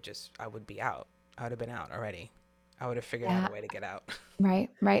think I would be out. I would have been out already. I would have figured out Yeah. a way to get out. Right.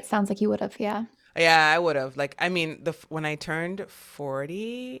 Right. Sounds like you would have. Yeah. Yeah, I would have. Like, I mean, when I turned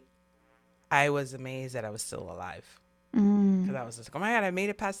 40, I was amazed that I was still alive. Because Mm, I was just like, oh my God, I made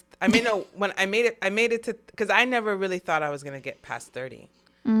it past. I mean, no, when I made it to, because I never really thought I was going to get past 30.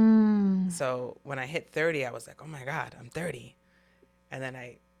 mm. So when I hit 30, I was like, oh my God, I'm 30. And then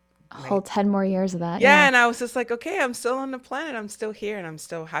A whole my, 10 more years of that. yeah, Yeah. and I was just like, okay, I'm still on the planet. I'm still here and I'm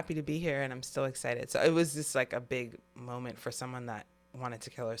still happy to be here and I'm still excited. So it was just like a big moment for someone that wanted to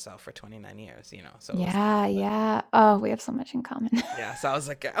kill herself for 29 years. So it was kind Yeah. of like, Yeah. Oh, we have so much in common. yeah. So I was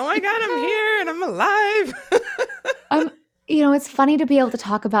like, oh my God, I'm here and I'm alive. Um, it's funny to be able to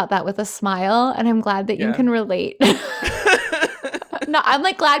talk about that with a smile, and I'm glad that you Yeah. can relate. No, I'm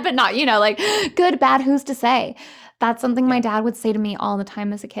like glad, but not, like good, bad, who's to say? That's something my Yeah. dad would say to me all the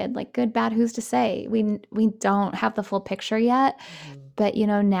time as a kid, like good, bad, who's to say? We don't have the full picture yet, Mhm. but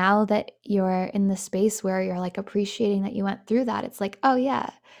now that you're in the space where you're like appreciating that you went through that, it's like, oh yeah,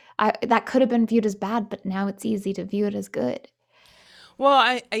 that could have been viewed as bad, but now it's easy to view it as good. Well,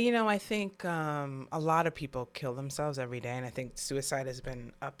 I think a lot of people kill themselves every day, and I think suicide has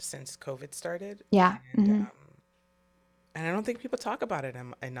been up since COVID started, Yeah. and I don't think people talk about it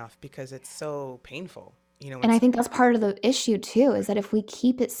enough because it's so painful. And I It's think that's part of the issue too, is that if we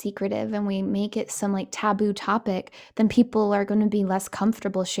keep it secretive and we make it some like taboo topic, then people are going to be less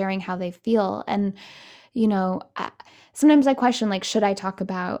comfortable sharing how they feel. And, sometimes I question, like, should I talk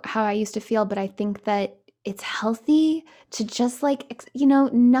about how I used to feel? But I think that it's healthy to just like,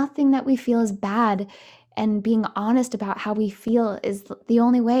 nothing that we feel is bad. And being honest about how we feel is the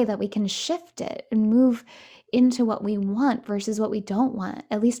only way that we can shift it and move into what we want versus what we don't want.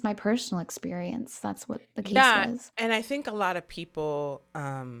 At least my personal experience, that's what the case yeah, was. and I think a lot of people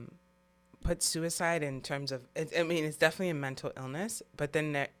put suicide in terms of I mean, it's definitely a mental illness, but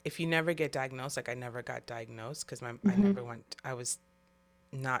then if you never get diagnosed, like I never got diagnosed because I Mhm. never went. I was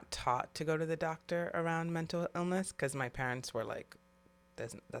not taught to go to the doctor around mental illness because my parents were like,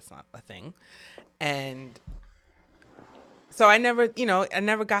 that's not a thing. And so I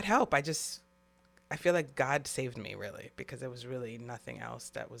never got help. I feel like God saved me really because there was really nothing else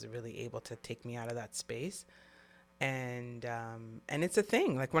that was really able to take me out of that space. And it's a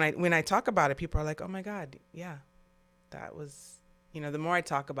thing. Like when I talk about it, people are like, "Oh my God, yeah, that was." The more I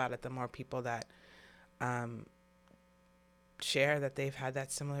talk about it, the more people that um, share that they've had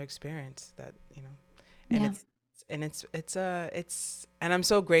that similar experience. And Yeah. it's and I'm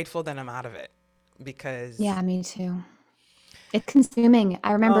so grateful that I'm out of it because, Yeah, me too. It's consuming.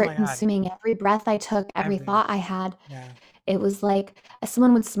 I remember oh it my God, consuming every breath I took, every every, thought I had. yeah. It was like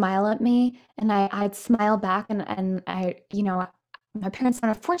someone would smile at me and I'd smile back and my parents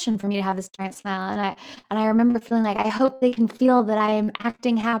spent a fortune for me to have this giant smile and I remember feeling like I hope they can feel that I am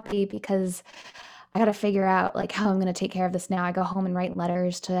acting happy because I got to figure out like how I'm going to take care of this now. I go home and write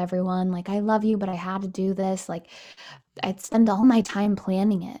letters to everyone like I love you, but I had to do this. Like I'd spend all my time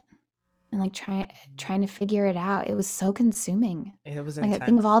planning it and like trying to figure it out. It was so consuming. It was Like I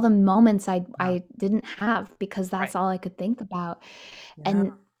think of intense. all the moments Yeah. I didn't have because Right. that's all I could think about. Yeah.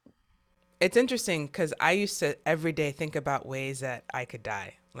 And It's interesting because I used to every day think about ways that I could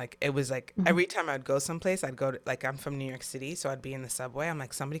die. Like it was like mhm, every time I'd go someplace, I'd go to, like, I'm from New York City, so I'd be in the subway. I'm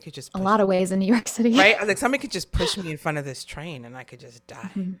like, somebody could just a push lot of me, ways in New York City. right? I was like, somebody could just push me in front of this train and I could just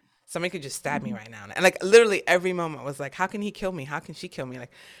die. Mhm, Somebody could just stab me mhm. right now. And like literally every moment was like, how can he kill me? How can she kill me?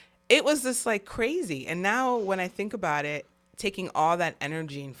 Like it was just like crazy. And now when I think about it, taking all that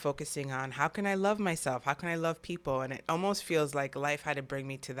energy and focusing on how can I love myself? How can I love people? And it almost feels like life had to bring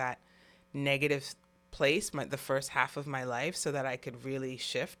me to that negative place, the first half of my life, so that I could really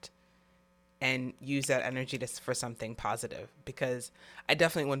shift and use that energy for something positive, because I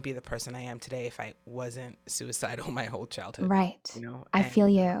definitely wouldn't be the person I am today if I wasn't suicidal my whole childhood, Right. you know? I feel And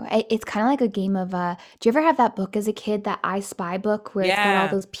you. It's kind of like a game of do you ever have that book as a kid, that I Spy book where it's got all yeah,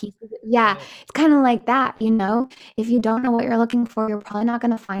 those pieces? Yeah, right, it's kind of like that, you know? If you don't know what you're looking for, you're probably not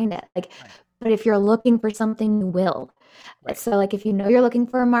going to find it. Like, right, but if you're looking for something, you will. right. So like if you know you're looking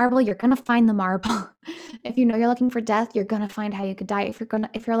for a marble, you're going to find the marble. If you know you're looking for death, you're going to find how you could die. If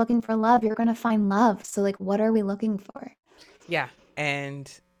you're looking for love, you're going to find love. So like what are we looking for? Yeah.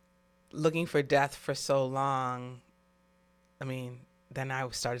 And looking for death for so long, I mean, then I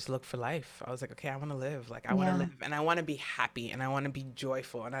started to look for life. I was like, okay, I want to live. Like, I want to Yeah. live and I want to be happy and I want to be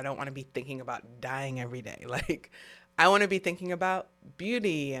joyful and I don't want to be thinking about dying every day. Like, I want to be thinking about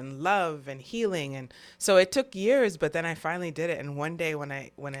beauty and love and healing. And so it took years, but then I finally did it. And one day when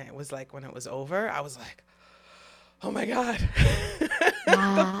it was over, I was like, oh my God.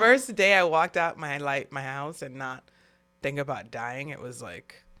 The Yeah. first day I walked out my house and not think about dying, it was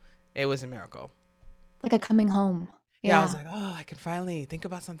a miracle. Like a coming home. Yeah, I was Yeah. like, oh, I can finally think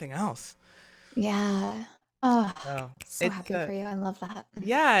about something else. Yeah. Oh, So so it's happy for you. I love that.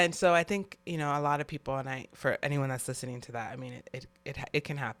 yeah, and so I think, a lot of people, and for anyone that's listening to that, I mean, it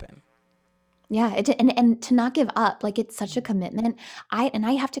can happen. Yeah, and to not give up, like it's such a commitment. I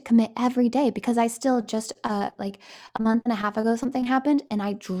have to commit every day because I still just like a month and a half ago something happened and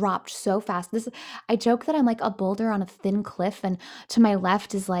I dropped so fast. This I joke that I'm like a boulder on a thin cliff and to my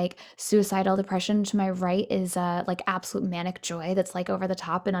left is like suicidal depression, to my right is like absolute manic joy that's like over the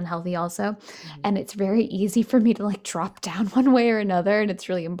top and unhealthy also. Mhm. And it's very easy for me to like drop down one way or another and it's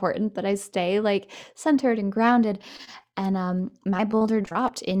really important that I stay like centered and grounded. And my boulder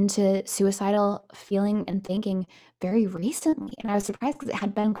dropped into suicidal feeling and thinking very recently. And I was surprised because it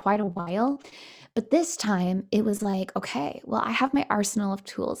had been quite a while. But this time it was like, okay, well, I have my arsenal of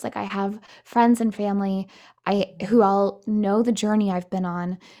tools. Like I have friends and family who all know the journey I've been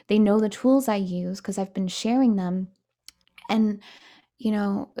on. They know the tools I use because I've been sharing them. And,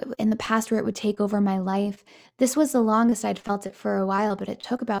 in the past where it would take over my life, this was the longest I'd felt it for a while, but it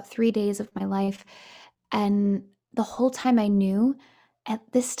took about 3 days of my life. And the whole time I knew, at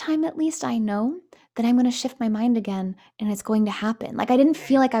this time at least, I know that I'm going to shift my mind again and it's going to happen. Like I didn't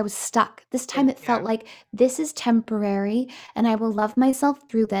feel Okay. like I was stuck. This time it felt Yeah. like this is temporary and I will love myself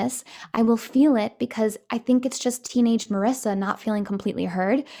through this. I will feel it because I think it's just teenage Marissa not feeling completely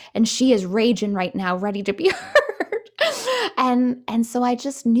heard and she is raging right now, ready to be heard. And so I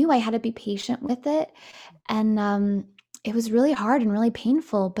just knew I had to be patient with it and it was really hard and really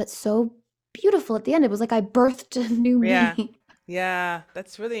painful, but so beautiful at the end. It was like I birthed a new Yeah. me. Yeah.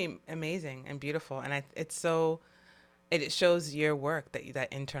 That's really amazing and beautiful. And it shows your work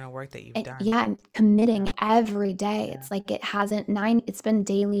that internal work that you've done. Yeah, I'm committing Yeah. every day. Yeah. It's like it's been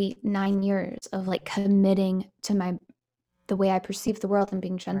daily 9 years of like committing to the way I perceive the world and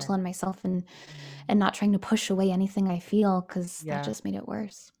being Right. gentle on myself and not trying to push away anything I feel because that Yeah. just made it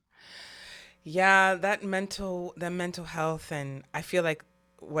worse. Yeah, that mental health, and I feel like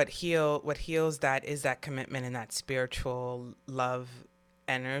what heals that is that commitment and that spiritual love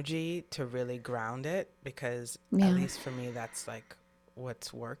energy to really ground it, because at Yeah. least for me that's like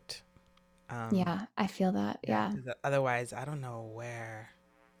what's worked. Um Yeah, I feel that. yeah, Yeah. because otherwise I don't know where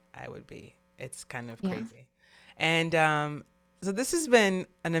I would be. It's kind of Yeah. crazy. And so this has been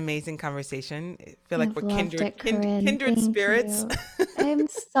an amazing conversation. I feel like I've we're loved kindred it, Corinne. kindred Thank spirits. you. I'm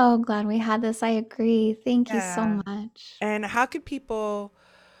so glad we had this. I agree. Thank you so Yeah. much. And how could people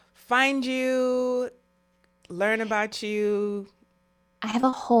find you, learn about you? I have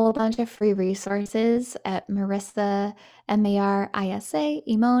a whole bunch of free resources at Marissa, Marisa,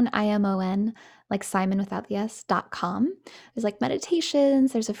 Imon, Imon, like Simon without the S.com. There's like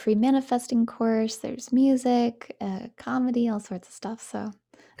meditations, there's a free manifesting course, there's music, comedy, all sorts of stuff. So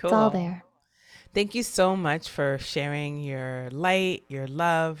it's all Cool. there. Thank you so much for sharing your light, your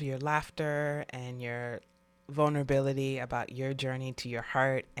love, your laughter, and your vulnerability about your journey to your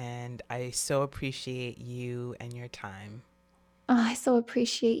heart. And I so appreciate you and your time. Oh, I so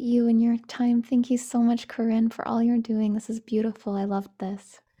appreciate you and your time. Thank you so much, Corinne, for all you're doing. This is beautiful. I loved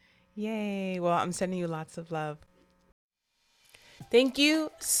this. Yay. Well, I'm sending you lots of love. Thank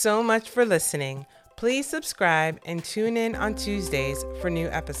you so much for listening. Please subscribe and tune in on Tuesdays for new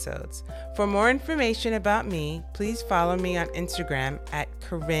episodes. For more information about me, please follow me on Instagram at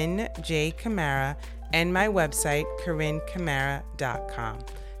Corinne J. Camara and my website, CorinneCamara.com.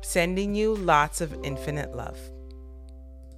 Sending you lots of infinite love.